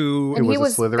 who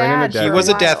was a Slytherin and a Death Eater. He was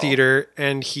a Death Eater,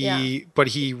 and but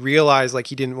he realized like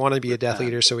he didn't want to be a Death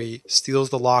Eater, so he steals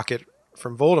the locket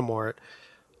from Voldemort.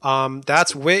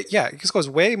 That's it goes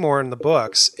way more in the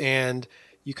books, and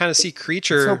you kind of see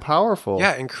Creature. It's so powerful.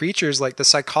 Yeah, and Creature's like the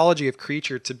psychology of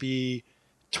Creature to be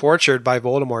tortured by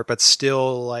Voldemort, but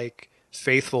still like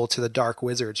faithful to the Dark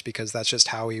Wizards because that's just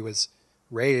how he was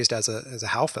raised as a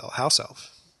house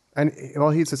elf. And well,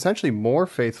 he's essentially more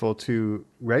faithful to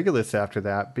Regulus after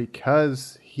that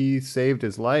because he saved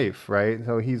his life, right?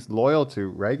 So he's loyal to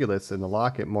Regulus and the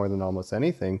locket more than almost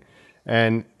anything.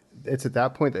 And it's at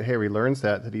that point that Harry learns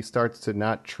that he starts to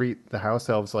not treat the house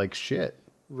elves like shit.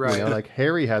 Right. Like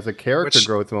Harry has a character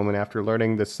growth moment after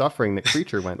learning the suffering that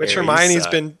Creature went through. Which Hermione's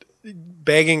been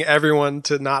begging everyone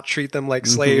to not treat them like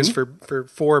slaves for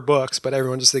 4 books, but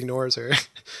everyone just ignores her.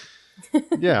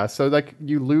 Yeah, so like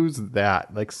you lose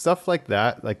that. Like stuff like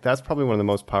that, like that's probably one of the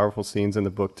most powerful scenes in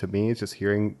the book to me, is just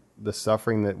hearing the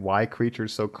suffering that why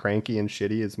Creature's so cranky and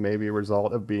shitty is maybe a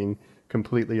result of being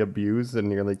completely abused and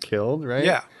nearly killed, right?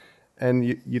 Yeah. And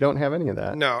you don't have any of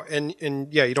that. No, and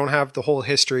yeah, you don't have the whole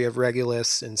history of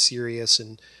Regulus and Sirius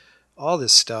and all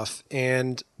this stuff,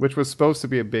 and which was supposed to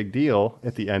be a big deal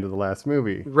at the end of the last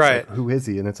movie, right? Like, who is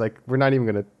he? And it's like we're not even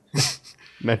going to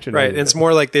mention, right? And it's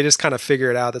more like they just kind of figure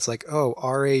it out. It's like, oh,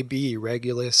 RAB,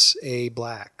 Regulus A.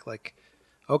 Black, like,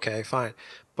 okay, fine.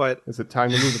 But is it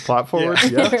time to move the plot forward?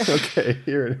 Yeah. Okay.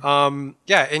 Here.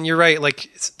 Yeah, and you're right. Like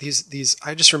these,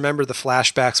 I just remember the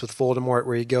flashbacks with Voldemort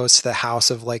where he goes to the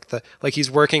house of like he's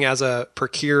working as a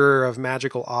procurer of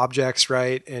magical objects,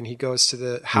 right? And he goes to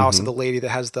the house of the lady that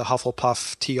has the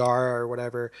Hufflepuff tiara or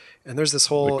whatever. And there's this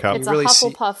whole it's a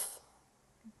Hufflepuff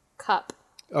cup.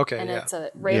 Okay, and yeah. it's a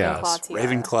Ravenclaw tiara.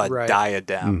 Ravenclaw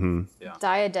diadem. Yeah.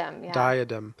 Diadem, yeah.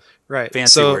 Diadem, right.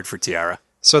 Fancy word for tiara.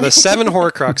 So the 7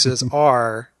 Horcruxes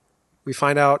are, we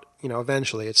find out,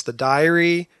 eventually, it's the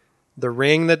diary, the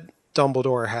ring that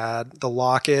Dumbledore had, the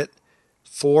locket,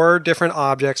 4 different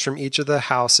objects from each of the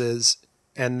houses,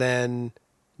 and then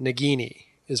Nagini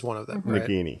is one of them. Right?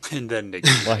 Nagini. And then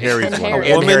Nagini. Well, Harry's one.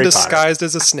 A woman disguised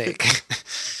as a snake.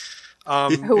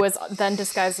 Who was then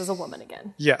disguised as a woman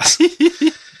again. Yes.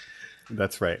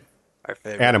 That's right. Our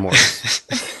favorite.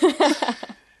 Animorphs.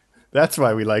 That's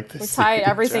why we like this. We tie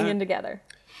everything in together.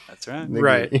 That's right.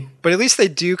 Right. But at least they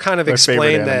do kind of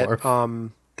explain that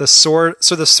the sword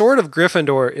of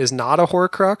Gryffindor is not a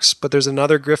Horcrux, but there's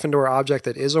another Gryffindor object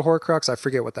that is a Horcrux. I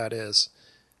forget what that is.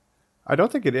 I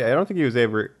don't think he was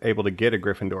ever able to get a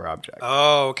Gryffindor object.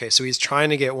 Oh, okay. So he's trying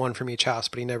to get one from each house,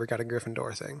 but he never got a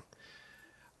Gryffindor thing.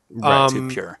 Right, too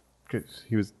pure. because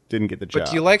he didn't get the job. But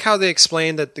do you like how they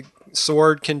explain that the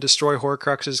sword can destroy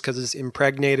Horcruxes because it's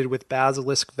impregnated with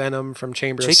basilisk venom from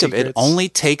Chamber of Jacob, Secrets? it only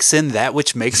takes in that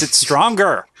which makes it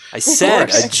stronger. I said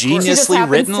a geniusly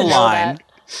happens written to know line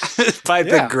by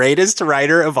the greatest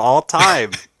writer of all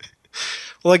time.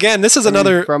 Well, again, this is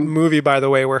another movie, by the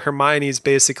way, where Hermione's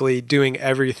basically doing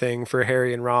everything for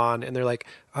Harry and Ron, and they're like,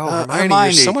 "Oh, Hermione,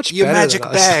 you're so much you better magic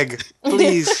than us." bag,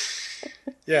 please."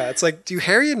 Yeah, it's like, do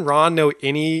Harry and Ron know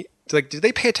any? Like, did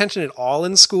they pay attention at all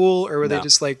in school, or were they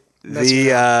just like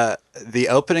the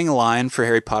opening line for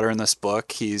Harry Potter in this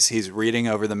book? He's reading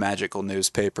over the magical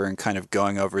newspaper and kind of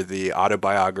going over the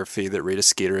autobiography that Rita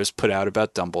Skeeter has put out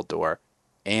about Dumbledore.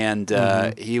 And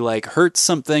he like hurts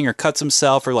something or cuts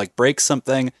himself or like breaks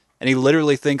something, and he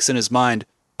literally thinks in his mind,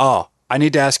 "Oh, I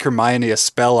need to ask Hermione a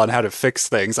spell on how to fix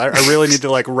things. I really need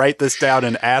to like write this down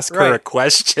and ask her a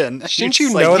question." Shouldn't you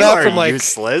He's know like, that "You from are like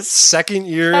useless." second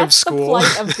year That's of school? the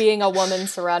plight of being a woman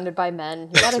surrounded by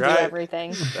men. You got to do right.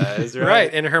 everything. That is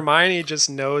Right, and Hermione just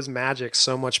knows magic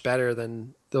so much better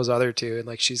than those other two, and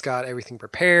like she's got everything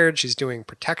prepared. She's doing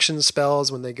protection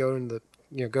spells when they go in the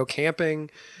go camping.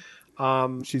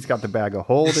 She's got the bag of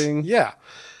holding. Yeah,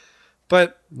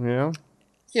 but Yeah.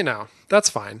 That's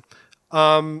fine.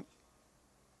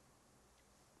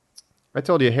 I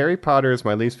told you, Harry Potter is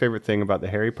my least favorite thing about the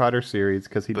Harry Potter series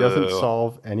because he doesn't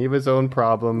solve any of his own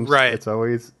problems. Right. It's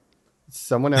always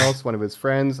someone else, one of his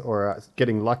friends, or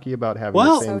getting lucky about having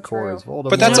Well- the same So core true. as Voldemort.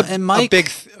 But that's and a Mike- big.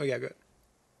 Oh yeah, good.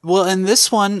 Well, in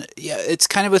this one, yeah, it's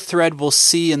kind of a thread we'll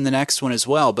see in the next one as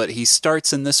well, but he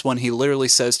starts in this one, he literally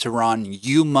says to Ron,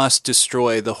 "You must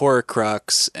destroy the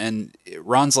Horcrux," and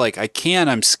Ron's like, "I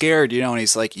can't, I'm scared," and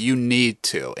he's like, "You need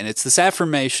to." And it's this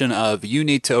affirmation of, you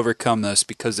need to overcome this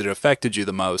because it affected you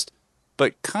the most.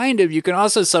 But kind of, you can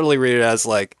also subtly read it as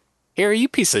like, "Harry, you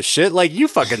piece of shit, like, you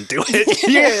fucking do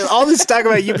it." All this talk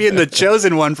about you being the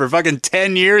chosen one for fucking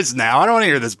 10 years now, I don't want to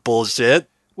hear this bullshit.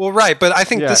 Well, right, but I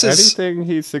think this is anything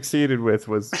he succeeded with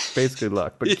was basically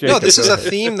luck. But no. Jacob, This is go a ahead.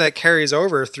 theme that carries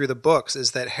over through the books: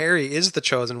 is that Harry is the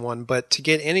chosen one, but to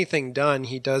get anything done,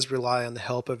 he does rely on the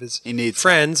help of his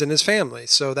friends and his family.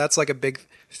 So that's like a big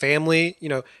family.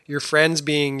 Your friends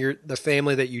being the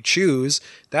family that you choose.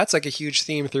 That's like a huge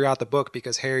theme throughout the book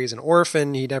because Harry's an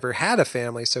orphan. He never had a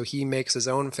family, so he makes his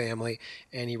own family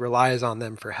and he relies on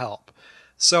them for help.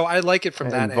 So I like it from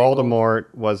that And angle. Voldemort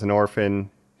was an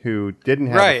orphan who didn't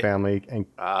have a family and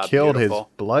killed beautiful. his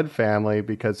blood family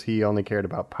because he only cared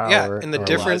about power. Yeah, and the or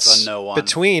difference on no one.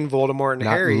 between Voldemort and Not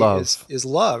Harry love. is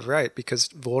love, right? Because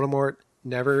Voldemort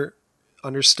never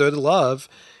understood love,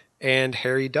 and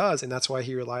Harry does, and that's why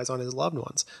he relies on his loved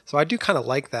ones. So I do kind of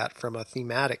like that from a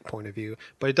thematic point of view,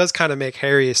 but it does kind of make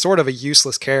Harry sort of a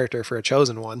useless character for a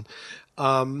chosen one.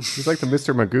 He's like the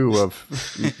Mr. Magoo of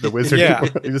the wizard. Yeah.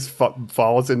 He just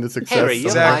falls into success. Harry, your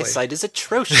Exactly. eyesight is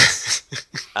atrocious.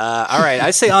 All right, I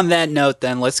say on that note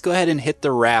then, let's go ahead and hit the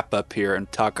wrap up here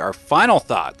and talk our final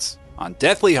thoughts on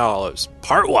Deathly Hallows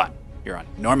Part 1 here on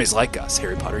Normies Like Us,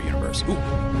 Harry Potter Universe. Ooh.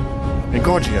 And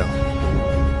Gorgio.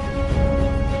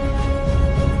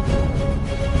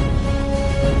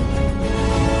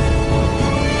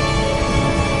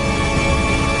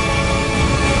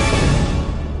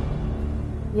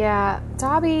 Yeah,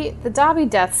 the Dobby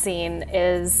death scene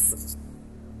is.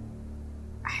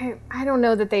 I don't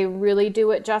know that they really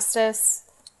do it justice.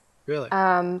 Really?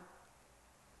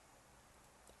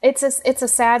 It's a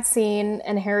sad scene,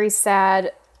 and Harry's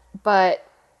sad, but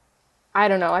I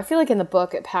don't know. I feel like in the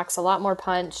book it packs a lot more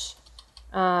punch.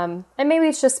 And maybe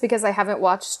it's just because I haven't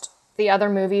watched the other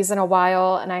movies in a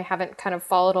while, and I haven't kind of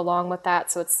followed along with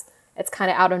that, so it's kind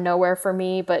of out of nowhere for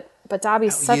me. But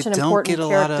Dobby's such an important character. You don't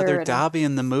get a lot of other and- Dobby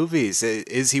in the movies.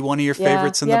 Is he one of your Yeah,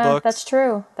 favorites in yeah, the book? that's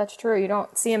true. That's true. You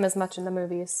don't see him as much in the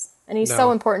movies. And he's No.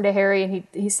 so important to Harry, and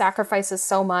he sacrifices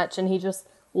so much, and he just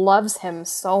loves him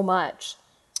so much.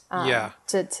 Yeah.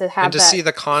 To have And to that see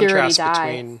the contrast purity die.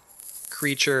 between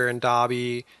Creature and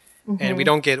Dobby. And we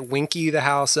don't get Winky the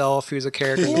house elf, who's a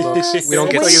character in the books. We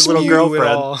don't get Like his Smew little at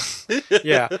all.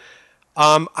 Yeah.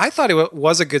 I thought it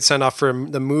was a good send off for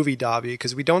the movie Dobby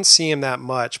because we don't see him that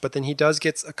much, but then he does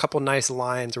get a couple nice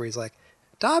lines where he's like,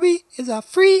 "Dobby is a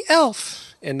free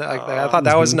elf," and I thought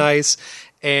that was nice.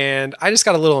 And I just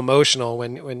got a little emotional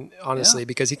when honestly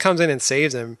because he comes in and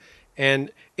saves him, and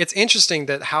it's interesting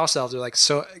that house elves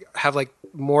are have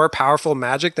more powerful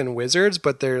magic than wizards,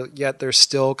 but they're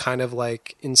still kind of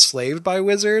like enslaved by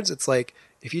wizards. It's like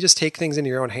if you just take things into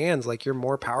your own hands, like you're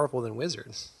more powerful than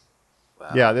wizards.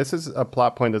 Yeah, this is a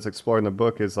plot point that's explored in the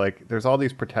book. Is like there's all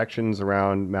these protections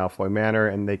around Malfoy Manor,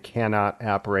 and they cannot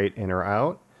apparate in or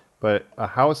out. but a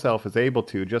house elf is able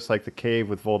to, just like the cave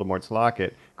with Voldemort's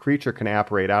locket. Creature can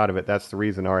apparate out of it. That's the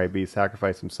reason RAB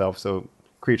sacrificed himself, so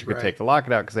Creature could take the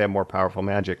locket out because they have more powerful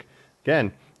magic.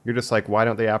 Again, you're just like, why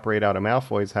don't they operate out of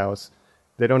Malfoy's house?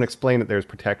 They don't explain that there's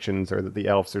protections or that the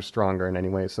elves are stronger in any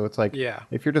way. So it's like,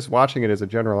 if you're just watching it as a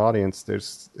general audience,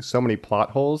 there's so many plot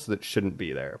holes that shouldn't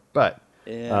be there. But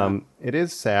it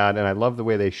is sad, and I love the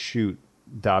way they shoot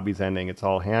Dobby's ending. It's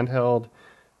all handheld.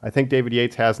 I think David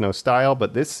Yates has no style,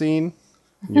 but this scene,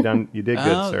 you did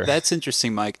good, sir. That's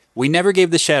interesting, Mike. We never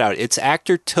gave the shout out. It's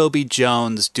actor Toby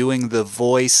Jones doing the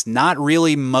voice, not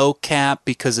really mocap,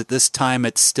 because at this time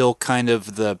it's still kind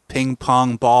of the ping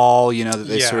pong ball, that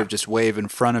they sort of just wave in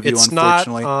front of you,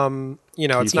 unfortunately.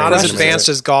 It's not as advanced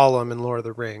as Gollum in Lord of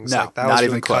the Rings. No, that not was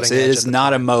even really close. It is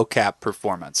not time. a mocap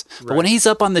performance. Right. But when he's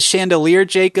up on the chandelier,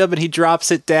 Jacob, and he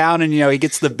drops it down and, he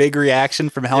gets the big reaction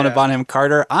from Helena Bonham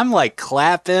Carter, I'm like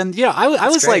clapping. I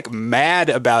was great. Like mad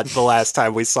about the last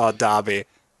time we saw Dobby.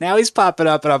 Now he's popping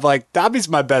up and I'm like, Dobby's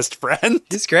my best friend.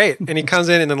 He's great. And he comes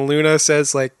in and then Luna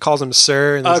says, calls him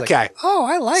sir. And he's like, oh,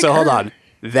 I like her. So hold on.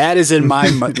 That is in my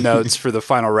notes for the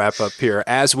final wrap up here,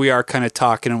 as we are kind of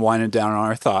talking and winding down on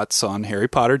our thoughts on Harry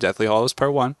Potter, Deathly Hallows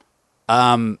Part 1.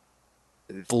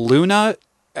 Luna,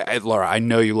 Laura, I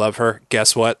know you love her.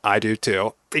 Guess what? I do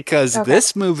too. Because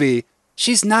this movie,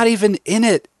 she's not even in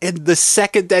it. And the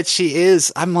second that she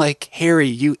is, I'm like, Harry,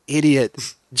 you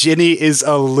idiot. Ginny is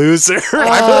a loser.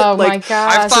 Oh my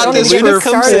gosh. I thought this Luna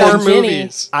for 4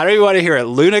 movies. I don't even want to hear it.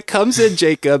 Luna comes in,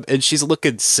 Jacob, and she's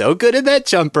looking so good in that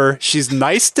jumper. She's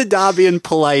nice to Dobby and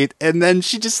polite, and then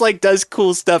she just does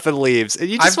cool stuff and leaves. And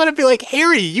you just want to be like,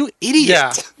 Harry, you idiot.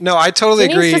 Yeah. No, I totally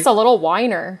Ginny's agree. just a little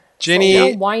whiner.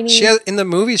 Ginny, whiny. she has, in the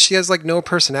movies, she has no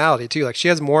personality too. She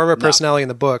has more of a personality in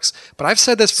the books. But I've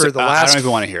said this for the last. I don't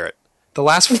even want to hear it. The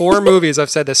last 4 movies, I've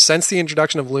said this since the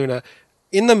introduction of Luna.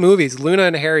 In the movies, Luna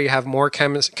and Harry have more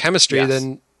chemistry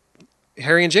than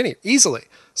Harry and Ginny, easily.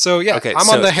 So I'm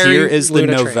on the Harry. Here is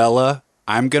Luna the novella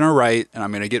I'm gonna write, and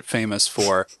I'm gonna get famous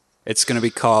for. It's gonna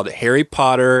be called Harry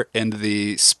Potter and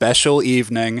the Special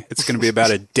Evening. It's gonna be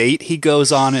about a date he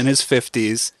goes on in his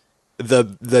 50s.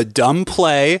 The dumb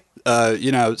play,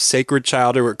 Sacred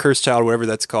Child or Cursed Child, whatever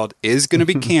that's called, is gonna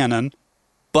be canon.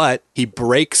 But he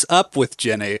breaks up with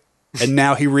Ginny. And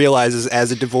now he realizes,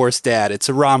 as a divorced dad, it's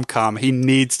a rom-com. He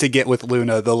needs to get with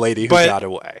Luna, the lady who got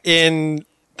away. In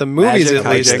the movies, at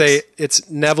least, it's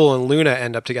Neville and Luna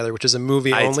end up together, which is a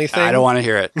movie-only thing. I don't want to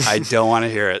hear it. I don't want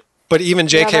to hear it. But even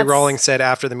J.K. Rowling said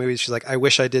after the movie, she's like, I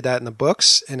wish I did that in the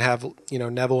books and have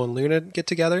Neville and Luna get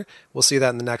together. We'll see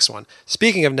that in the next one.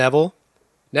 Speaking of Neville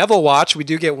Watch, we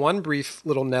do get one brief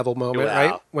little Neville moment,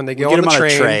 right? When they go on the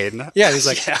train. Yeah, he's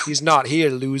like, he's not here,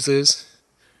 losers.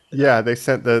 Yeah, they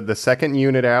sent the second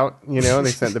unit out, they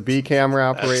sent the B camera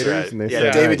operators. Right. And they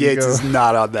said, David Yates is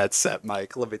not on that set,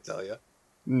 Mike, let me tell you.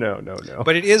 No.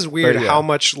 But it is weird how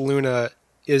much Luna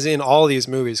is in all these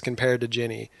movies compared to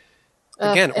Ginny.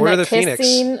 Again, Order of the Phoenix.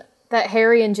 Scene, that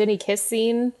Harry and Ginny kiss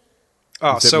scene.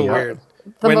 Oh, so weird.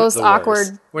 Most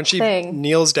awkward when she thing.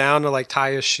 kneels down to tie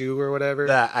a shoe or whatever.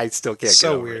 That I still can't.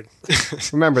 So get weird.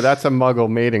 Remember, that's a Muggle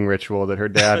mating ritual that her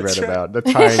dad read about. The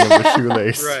tying of the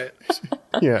shoelace. Right.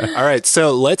 Yeah. All right.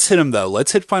 So let's hit him though.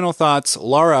 Let's hit final thoughts.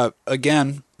 Laura,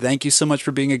 again, thank you so much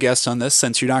for being a guest on this.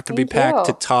 Since you're not going to be packed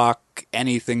to talk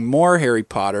anything more Harry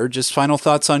Potter, just final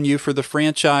thoughts on you for the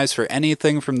franchise, for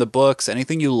anything from the books,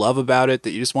 anything you love about it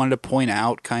that you just wanted to point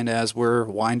out, kind of as we're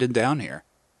winding down here.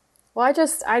 Well, I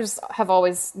just have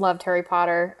always loved Harry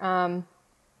Potter.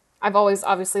 I've always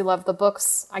obviously loved the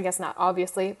books. I guess not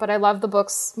obviously, but I love the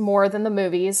books more than the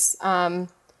movies.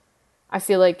 I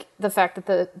feel like the fact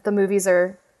that the movies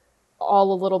are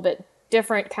all a little bit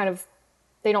different,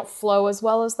 they don't flow as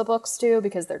well as the books do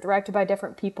because they're directed by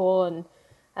different people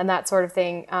and that sort of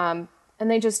thing. And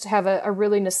they just have a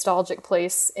really nostalgic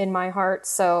place in my heart.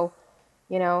 So,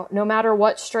 no matter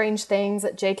what strange things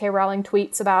that J.K. Rowling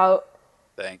tweets about,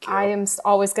 thank you. I am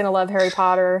always going to love Harry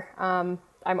Potter. I'm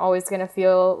always going to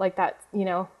feel like that,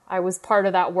 I was part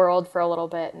of that world for a little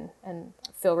bit and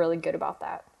feel really good about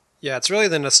that. Yeah, it's really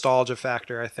the nostalgia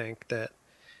factor, I think, that,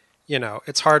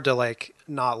 it's hard to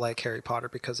not like Harry Potter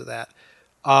because of that.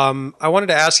 I wanted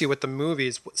to ask you with the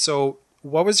movies, so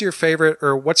what was your favorite,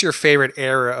 or what's your favorite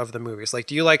era of the movies?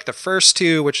 Do you like the first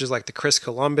two, which is the Chris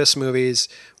Columbus movies,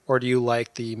 or do you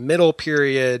like the middle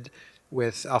period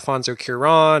with Alfonso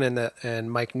Cuarón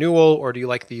and Mike Newell, or do you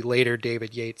like the later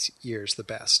David Yates years the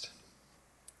best?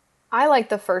 I like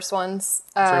the first ones,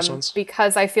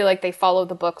 because I feel like they follow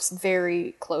the books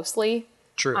very closely.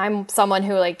 True. I'm someone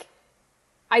who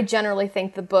I generally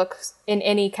think the book in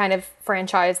any kind of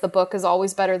franchise, the book is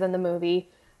always better than the movie.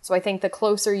 So I think the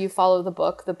closer you follow the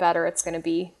book, the better it's going to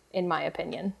be, in my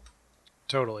opinion.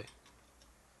 Totally.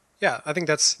 Yeah, I think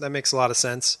that makes a lot of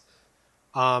sense.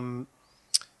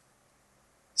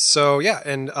 So yeah,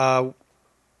 and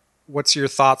what's your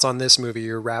thoughts on this movie?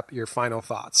 Your final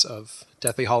thoughts of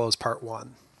Deathly Hallows Part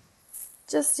 1?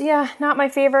 Just, not my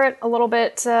favorite. A little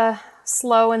bit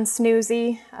slow and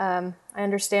snoozy. I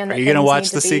understand that Are you going to things watch need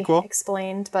the to be sequel?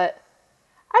 explained, but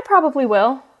I probably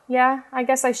will. Yeah, I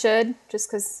guess I should, just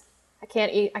because I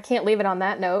can't leave it on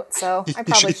that note. So I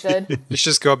probably should. You should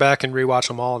just go back and rewatch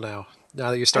them all now.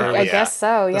 Now that you started I with guess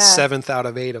so. the Yeah. 7th out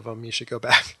of 8 of them, you should go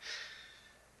back.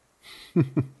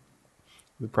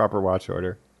 The proper watch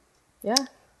order. Yeah.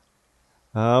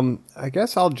 I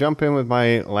guess I'll jump in with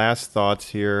my last thoughts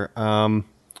here. I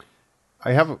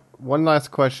have one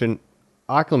last question.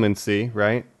 Occlumency,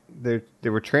 right? They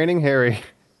were training Harry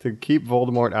to keep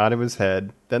Voldemort out of his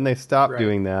head. Then they stopped Right.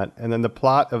 doing that. And then the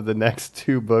plot of the next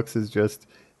 2 books is just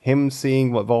him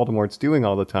seeing what Voldemort's doing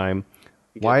all the time.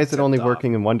 Why is it only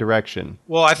working in one direction?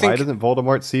 Well, I think Why doesn't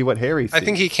Voldemort see what Harry sees? I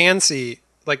think he can see.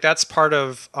 Like that's part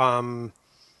of. Well,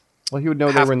 he would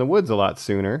know they were in the woods a lot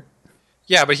sooner.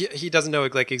 Yeah, but he doesn't know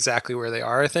like exactly where they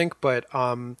are. I think, but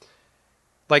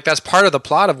like that's part of the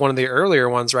plot of one of the earlier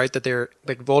ones, right? That they're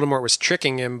like Voldemort was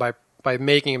tricking him by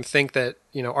making him think that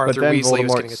But Arthur then Weasley was Voldemort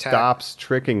getting attacked. stops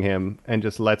tricking him and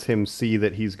just lets him see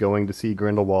that he's going to see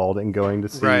Grindelwald and going to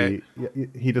see. Right.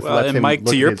 He just Well, lets and him. Mike, look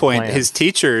to at your his point, plan. his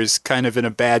teachers kind of in a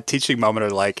bad teaching moment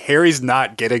are like, Harry's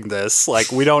not getting this. Like,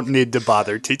 we don't need to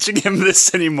bother teaching him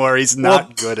this anymore. He's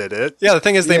not good at it. Yeah, the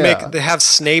thing is Yeah. they have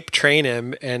Snape train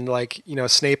him, and like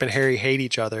Snape and Harry hate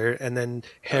each other, and then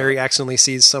Harry accidentally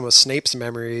sees some of Snape's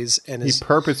memories, and He is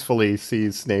purposefully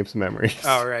sees Snape's memories.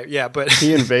 oh right, yeah, but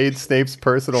He invades Snape's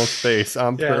personal space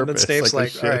on yeah, and then purpose. Snape's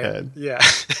like like, a all right, shithead. yeah,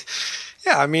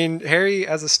 yeah. I mean, Harry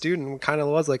as a student kind of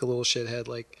was like a little shithead.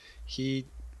 Like he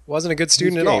wasn't a good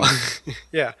student at all.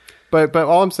 Yeah, But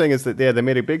all I'm saying is that they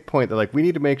made a big point that like we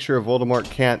need to make sure Voldemort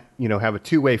can't have a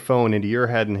 2-way phone into your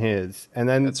head and his, and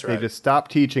then That's they right. just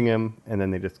stopped teaching him, and then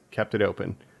they just kept it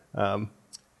open,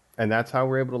 and that's how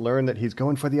we're able to learn that he's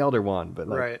going for the Elder Wand. But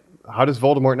like, Right. how does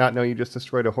Voldemort not know you just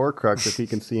destroyed a Horcrux if he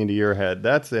can see into your head?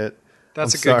 That's it.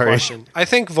 that's I'm a good sorry. question. I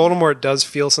think Voldemort does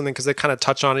feel something because they kind of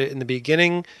touch on it in the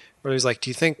beginning, where he's like, "Do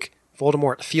you think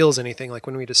Voldemort feels anything like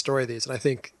when we destroy these?" And I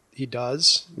think he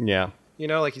does. Yeah,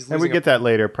 Like he's losing and we a- get that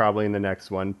later probably in the next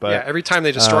one. But yeah, every time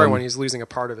they destroy one, he's losing a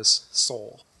part of his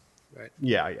soul. Right.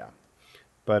 Yeah.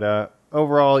 But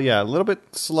overall, yeah, a little bit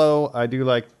slow. I do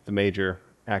like the major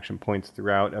action points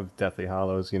throughout of Deathly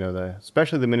Hallows.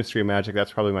 Especially the Ministry of Magic.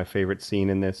 That's probably my favorite scene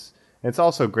in this. And it's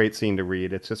also a great scene to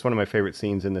read. It's just one of my favorite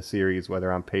scenes in the series,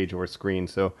 whether on page or screen.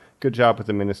 So good job with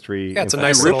the Ministry. Yeah, it's a In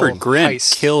fact, nice Rupert little Grint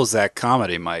heist. kills that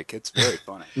comedy, Mike. It's very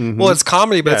funny. Well, it's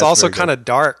comedy, but Yeah, it's it's also very good. kind of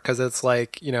dark because it's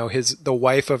like the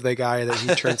wife of the guy that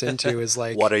he turns into is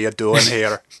like What are you doing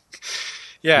here?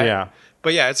 yeah Yeah.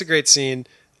 But yeah, it's a great scene.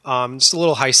 Just a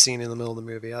little heist scene in the middle of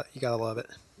the movie. You gotta love it.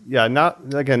 Yeah, not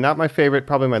my favorite,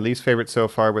 probably my least favorite so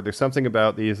far, but there's something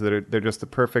about these that they're just the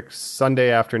perfect Sunday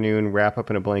afternoon wrap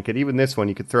up in a blanket. Even this one,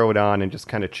 you could throw it on and just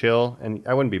kind of chill, and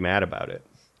I wouldn't be mad about it.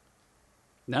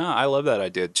 No, I love that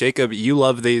idea. Jacob, you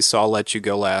love these, so I'll let you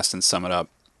go last and sum it up.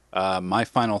 My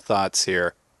final thoughts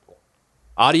here.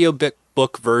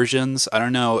 Audiobook versions, I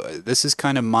don't know. This is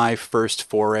kind of my first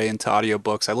foray into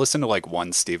audiobooks. I listened to like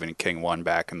one Stephen King one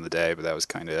back in the day, but that was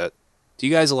kind of it. Do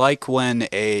you guys like when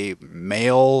a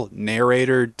male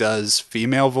narrator does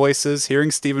female voices?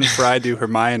 Hearing Stephen Fry do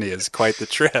Hermione is quite the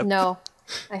trip. No,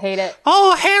 I hate it.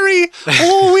 Oh, Harry!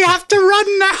 Oh, we have to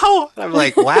run now! I'm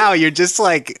like, wow, you're just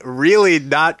like really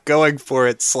not going for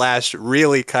it /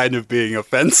 really kind of being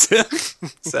offensive.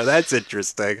 So that's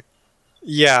interesting.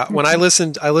 Yeah, when I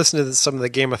listened to some of the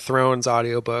Game of Thrones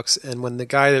audiobooks, and when the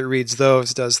guy that reads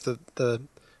those does the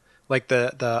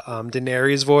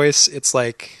Daenerys voice,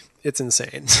 it's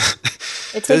insane.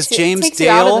 It Does takes, James it takes you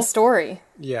out of Dale- the story.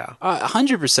 Yeah.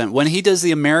 100%. When he does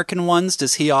the American ones,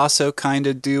 does he also kind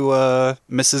of do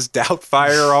Mrs.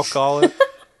 Doubtfire, I'll call it?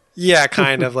 Yeah,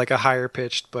 kind of like a higher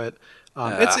pitched, but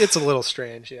it's a little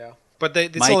strange, yeah. But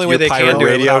it's Mike, the only way your they pirate can do it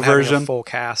radio without having version? a full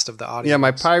cast of the audio. Yeah, my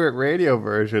pirate radio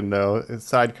version though, is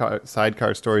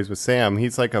sidecar stories with Sam.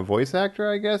 He's like a voice actor,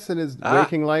 I guess, in his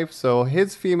waking life. So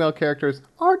his female characters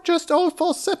are just all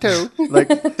falsetto, like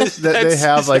that they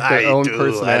have like their own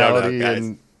personality. guys.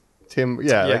 And Tim,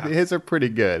 yeah, Yeah. like his are pretty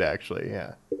good actually.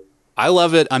 Yeah. I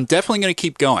love it. I'm definitely going to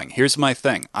keep going. Here's my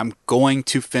thing. I'm going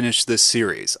to finish this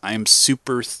series. I am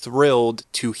super thrilled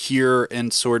to hear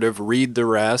and sort of read the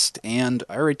rest. And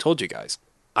I already told you guys,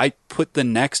 I put the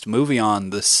next movie on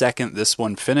the second this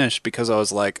one finished because I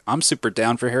was like, I'm super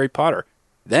down for Harry Potter.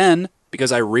 Then,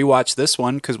 because I rewatched this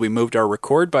one because we moved our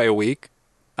record by a week,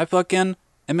 I fucking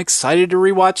am excited to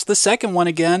rewatch the second one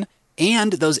again.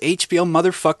 And those HBO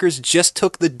motherfuckers just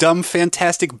took the dumb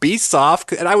Fantastic Beasts off,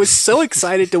 and I was so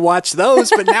excited to watch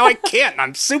those, but now I can't.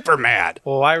 I'm super mad.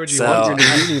 Well, why would you So- want to?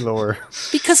 Disney lore.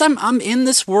 Because I'm in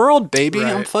this world, baby.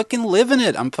 I'm Right. fucking living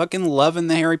it. I'm fucking loving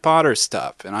the Harry Potter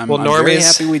stuff, and I'm very Normies,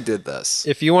 happy we did this.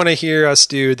 if you want to hear us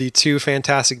do the two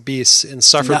Fantastic Beasts and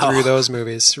suffer No. through those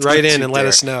movies, write in you and let dare.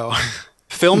 us know.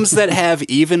 Films that have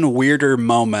even weirder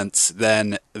moments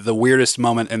than the weirdest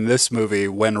moment in this movie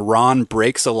when Ron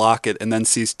breaks a locket and then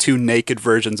sees two naked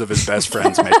versions of his best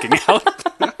friends making out.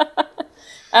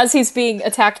 As he's being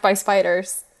attacked by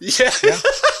spiders. Yeah.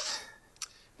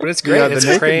 But it's great. Yeah, it's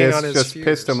the preying nakedness on his just fears.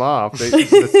 pissed him off.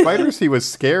 The spiders he was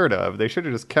scared of. They should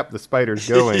have just kept the spiders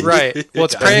going. Right. Well,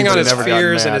 it's preying on his Never gotten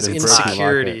fears and mad his and broken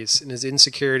insecurities, and his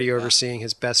insecurity over seeing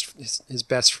his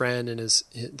best friend and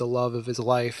the love of his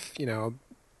life,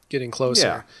 getting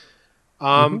closer.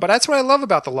 But that's what I love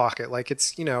about the locket. Like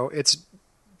it's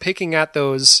picking at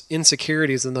those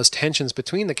insecurities and those tensions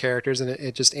between the characters, and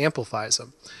it just amplifies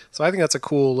them. So I think that's a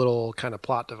cool little kind of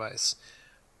plot device.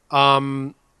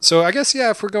 So I guess,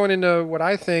 if we're going into what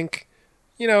I think,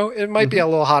 it might be a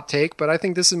little hot take, but I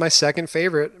think this is my second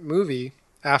favorite movie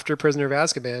after Prisoner of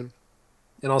Azkaban.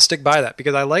 And I'll stick by that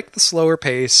because I like the slower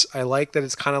pace. I like that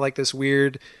it's kind of like this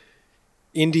weird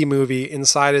indie movie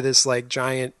inside of this like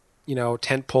giant,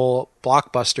 tentpole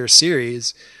blockbuster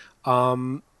series.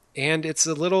 And it's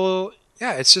a little,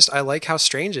 it's just, I like how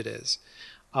strange it is.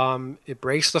 It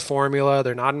breaks the formula.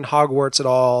 They're not in Hogwarts at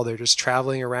all. They're just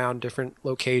traveling around different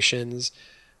locations.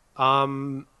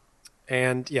 And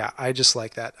I just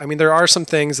like that. I mean, there are some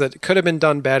things that could have been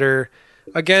done better.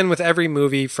 Again, with every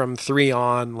movie from 3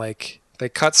 on, like they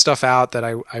cut stuff out that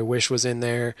I wish was in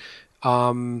there.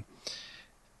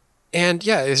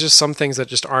 It's just some things that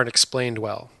just aren't explained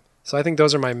well. So I think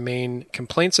those are my main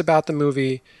complaints about the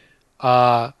movie.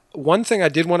 One thing I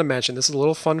did want to mention, this is a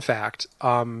little fun fact.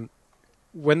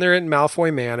 When they're in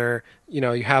Malfoy Manor, you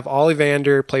have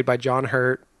Ollivander, played by John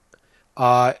Hurt,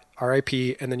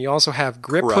 R.I.P., and then you also have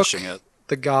Crushing Griphook it.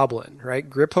 the Goblin, right?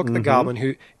 Griphook the Goblin,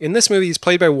 who in this movie he's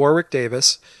played by Warwick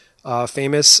Davis,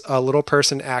 famous little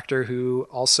person actor who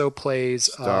also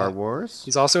plays Star Wars.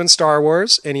 He's also in Star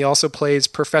Wars, and he also plays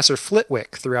Professor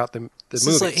Flitwick throughout the This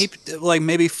movies. is like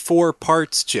maybe 4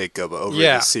 parts, Jacob, over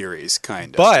Yeah. the series,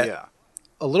 kind of. But yeah.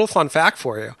 a little fun fact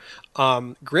for you: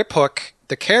 Griphook,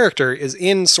 the character, is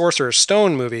in Sorcerer's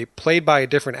Stone movie, played by a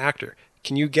different actor.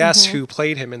 Can you guess who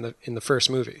played him in the first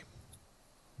movie?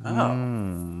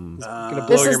 Gonna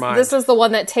blow your mind. This is the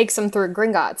one that takes them through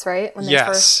Gringotts, right? When they Yes,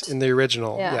 first... in the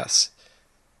original. Yeah. Yes,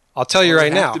 I'll tell you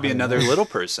right Have now. to be another little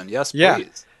person. Yes, Yeah.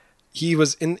 please. He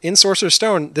was in Sorcerer's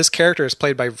Stone. This character is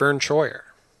played by Vern Troyer.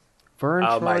 Vern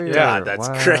Oh my Troyer. God, that's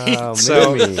Wow, great.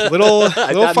 So maybe. little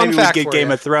I thought fun maybe fact we'd get for Game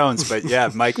you. of Thrones, but yeah,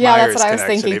 Mike Yeah, Myers that's what I was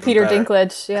connection thinking. even Peter better.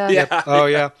 Dinklage. Yeah. Oh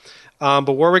yeah,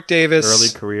 but Warwick Davis. Early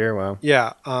career. Wow.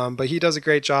 Yeah, but he does a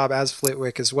great job as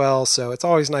Flitwick as well, so it's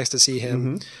always nice to see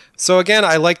him. So again,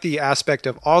 I like the aspect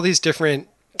of all these different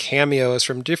cameos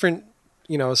from different,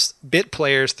 bit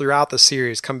players throughout the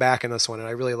series come back in this one, and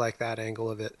I really like that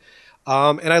angle of it.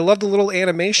 And I love the little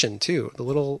animation too, the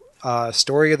little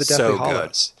story of the Deathly So good.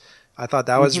 Hallows. I thought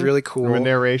that was really cool. The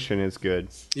narration is good.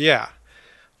 Yeah.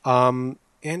 And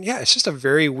yeah, it's just a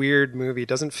very weird movie. It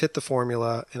doesn't fit the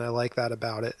formula, and I like that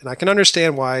about it. And I can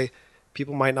understand why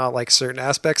people might not like certain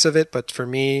aspects of it, but for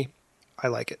me, I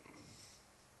like it.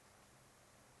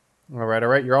 All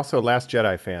right. You're also a Last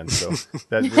Jedi fan, so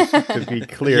that just to be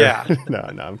clear. Yeah. no,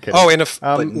 I'm kidding. Oh, and if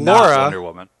But not Laura, Wonder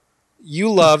Woman. you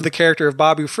love the character of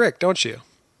Babu Frick, don't you?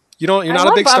 You're I not a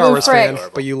love big Star Babu Wars Frick. fan,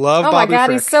 but you love Oh my Babu god,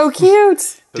 Frick. he's so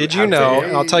cute. Did you know,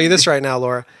 and I'll tell you this right now,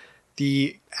 Laura,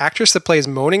 the actress that plays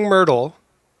Moaning Myrtle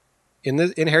in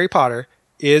Harry Potter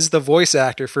is the voice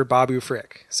actor for Babu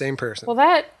Frick. Same person. Well,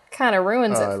 that kind of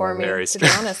ruins it for love me, Very to be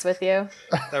honest with you.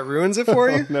 That ruins it for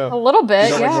you? A No. little bit,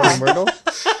 You don't like yeah. Moaning Myrtle?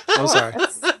 I'm sorry.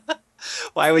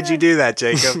 Why would you do that,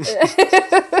 Jacob?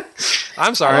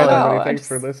 I'm sorry. I don't know. Everybody, I thanks just-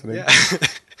 for listening.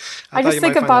 I thought just you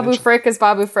think might of find that Babu interesting. Frick as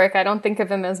Babu Frick. I don't think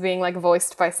of him as being like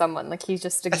voiced by someone. Like he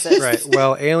just exists. Right.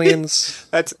 Well, aliens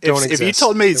That's don't if you exist.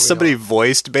 told me Here we somebody are.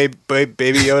 voiced Baby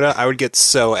Yoda, I would get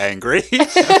so angry.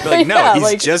 I'd be like, no, Yeah, he's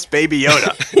like- just Baby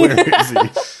Yoda. Where is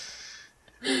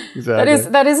he? He's out there.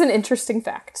 That is an interesting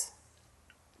fact.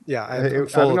 Yeah, I I'm don't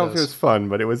full know of if it was those. fun,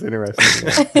 but it was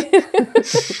interesting.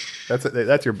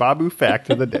 That's your Babu fact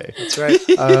of the day. That's right.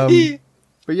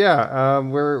 But yeah,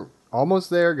 we're almost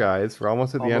there, guys. We're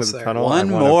almost at the end of Almost the there. tunnel. One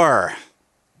I wanna more.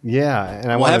 Yeah,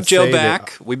 and I We'll want have to Joe say that-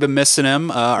 back. We've been missing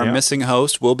him. Our Yeah. missing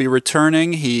host will be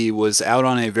returning. He was out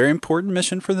on a very important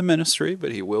mission for the ministry,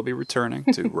 but he will be returning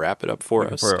to wrap it up for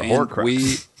us. for a And Horcrux.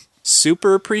 we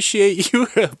super appreciate you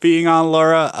being on,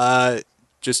 Laura.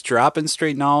 Just dropping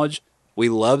straight knowledge. We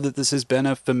love that this has been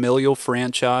a familial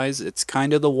franchise. It's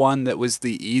kind of the one that was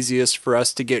the easiest for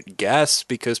us to get guests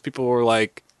because people were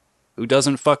like, who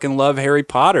doesn't fucking love Harry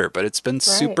Potter? But it's been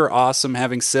super awesome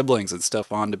having siblings and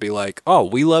stuff on to be like, oh,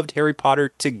 we loved Harry Potter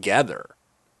together.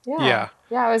 Yeah.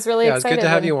 Yeah, I was really Yeah, it's excited good to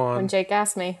have when, you on. when Jake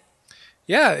asked me.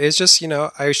 Yeah, it's just,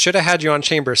 I should have had you on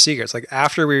Chamber of Secrets. Like,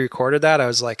 after we recorded that, I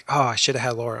was like, oh, I should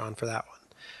have had Laura on for that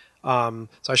one.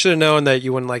 So I should have known that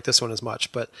you wouldn't like this one as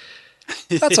much, but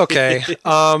that's okay.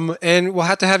 And we'll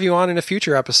have to have you on in a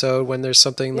future episode when there's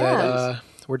something that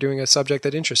we're doing a subject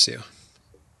that interests you.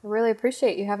 I really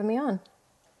appreciate you having me on.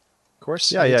 Of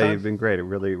course. Yeah, anytime. you've been great. I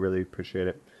really, really appreciate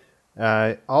it.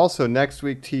 Also, next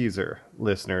week teaser,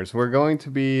 listeners, we're going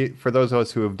to be, for those of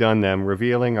us who have done them,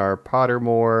 revealing our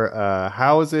Pottermore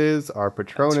houses, our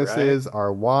Patronuses,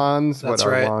 our wands, That's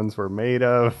what our right. wands were made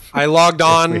of. I logged We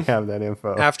on have that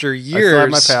info. after I years. still have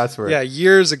my password. Yeah,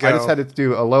 years ago. I just had to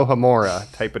do Aloha Mora,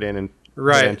 type it in and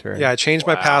Right. enter. Yeah, I changed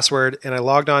my password and I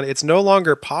logged on. It's no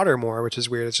longer Pottermore, which is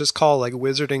weird. It's just called like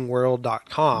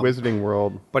wizardingworld.com. Wizarding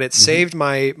World. But it saved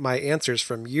my answers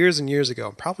from years and years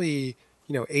ago. Probably,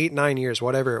 8, 9 years,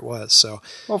 whatever it was. So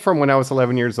Well, from when I was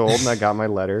 11 years old and I got my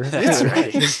letter. That's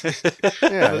right.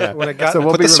 Yeah. when I got So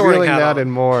we'll put be the sorting revealing hat that on.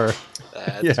 and more.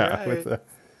 That's right.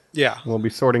 Yeah. We'll be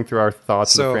sorting through our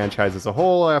thoughts on So- the franchise as a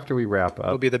whole after we wrap up.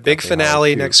 It'll be the big Definitely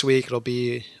finale how to- next week. It'll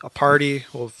be a party.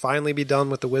 We'll finally be done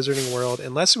with the Wizarding World,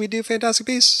 unless we do Fantastic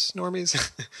Beasts, normies.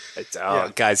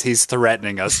 Guys, he's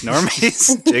threatening us,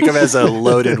 normies. Jacob has a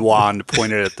loaded wand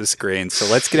pointed at the screen. So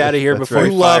let's get out of here before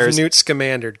You he love fires. Newt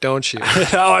Scamander, don't you?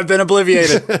 Oh, I've been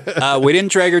obliviated. We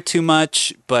didn't drag her too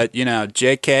much, but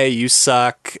JK, you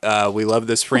suck. We love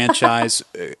this franchise.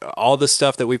 All the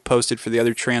stuff that we've posted for the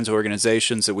other trans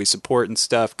organizations that we support and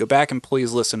stuff. Go back and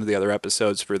please listen to the other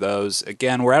episodes for those.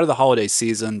 Again, we're out of the holiday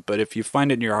season, but if you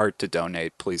find it in your heart to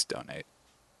donate, please donate.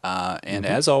 And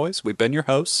as always, we've been your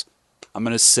hosts. I'm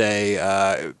going to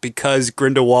say, because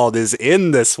Grindelwald is in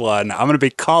this one, I'm going to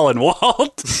be Colin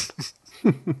Walt.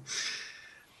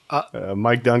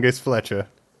 Mike Dungus Fletcher.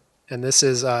 And this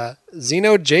is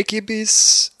Zeno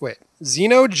Jacobus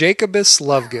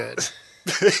Lovegood.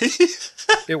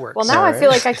 It works. Well, now I feel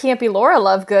like I can't be Laura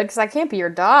Lovegood because I can't be your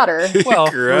daughter. Well,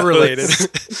 Gross. we're related.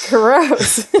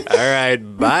 Gross. All right,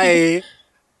 bye.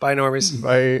 Bye, normies.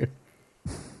 Bye.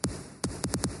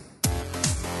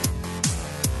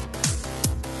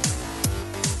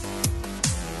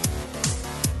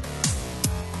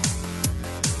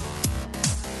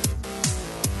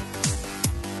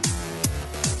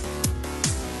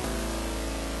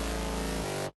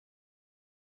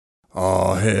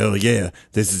 Oh, hell yeah.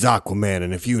 This is Aquaman,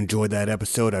 and if you enjoyed that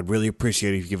episode, I'd really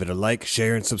appreciate it if you give it a like,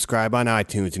 share, and subscribe on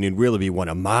iTunes, and you'd really be one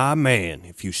of my man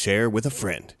if you share with a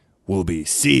friend. We'll be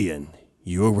seeing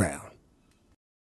you around.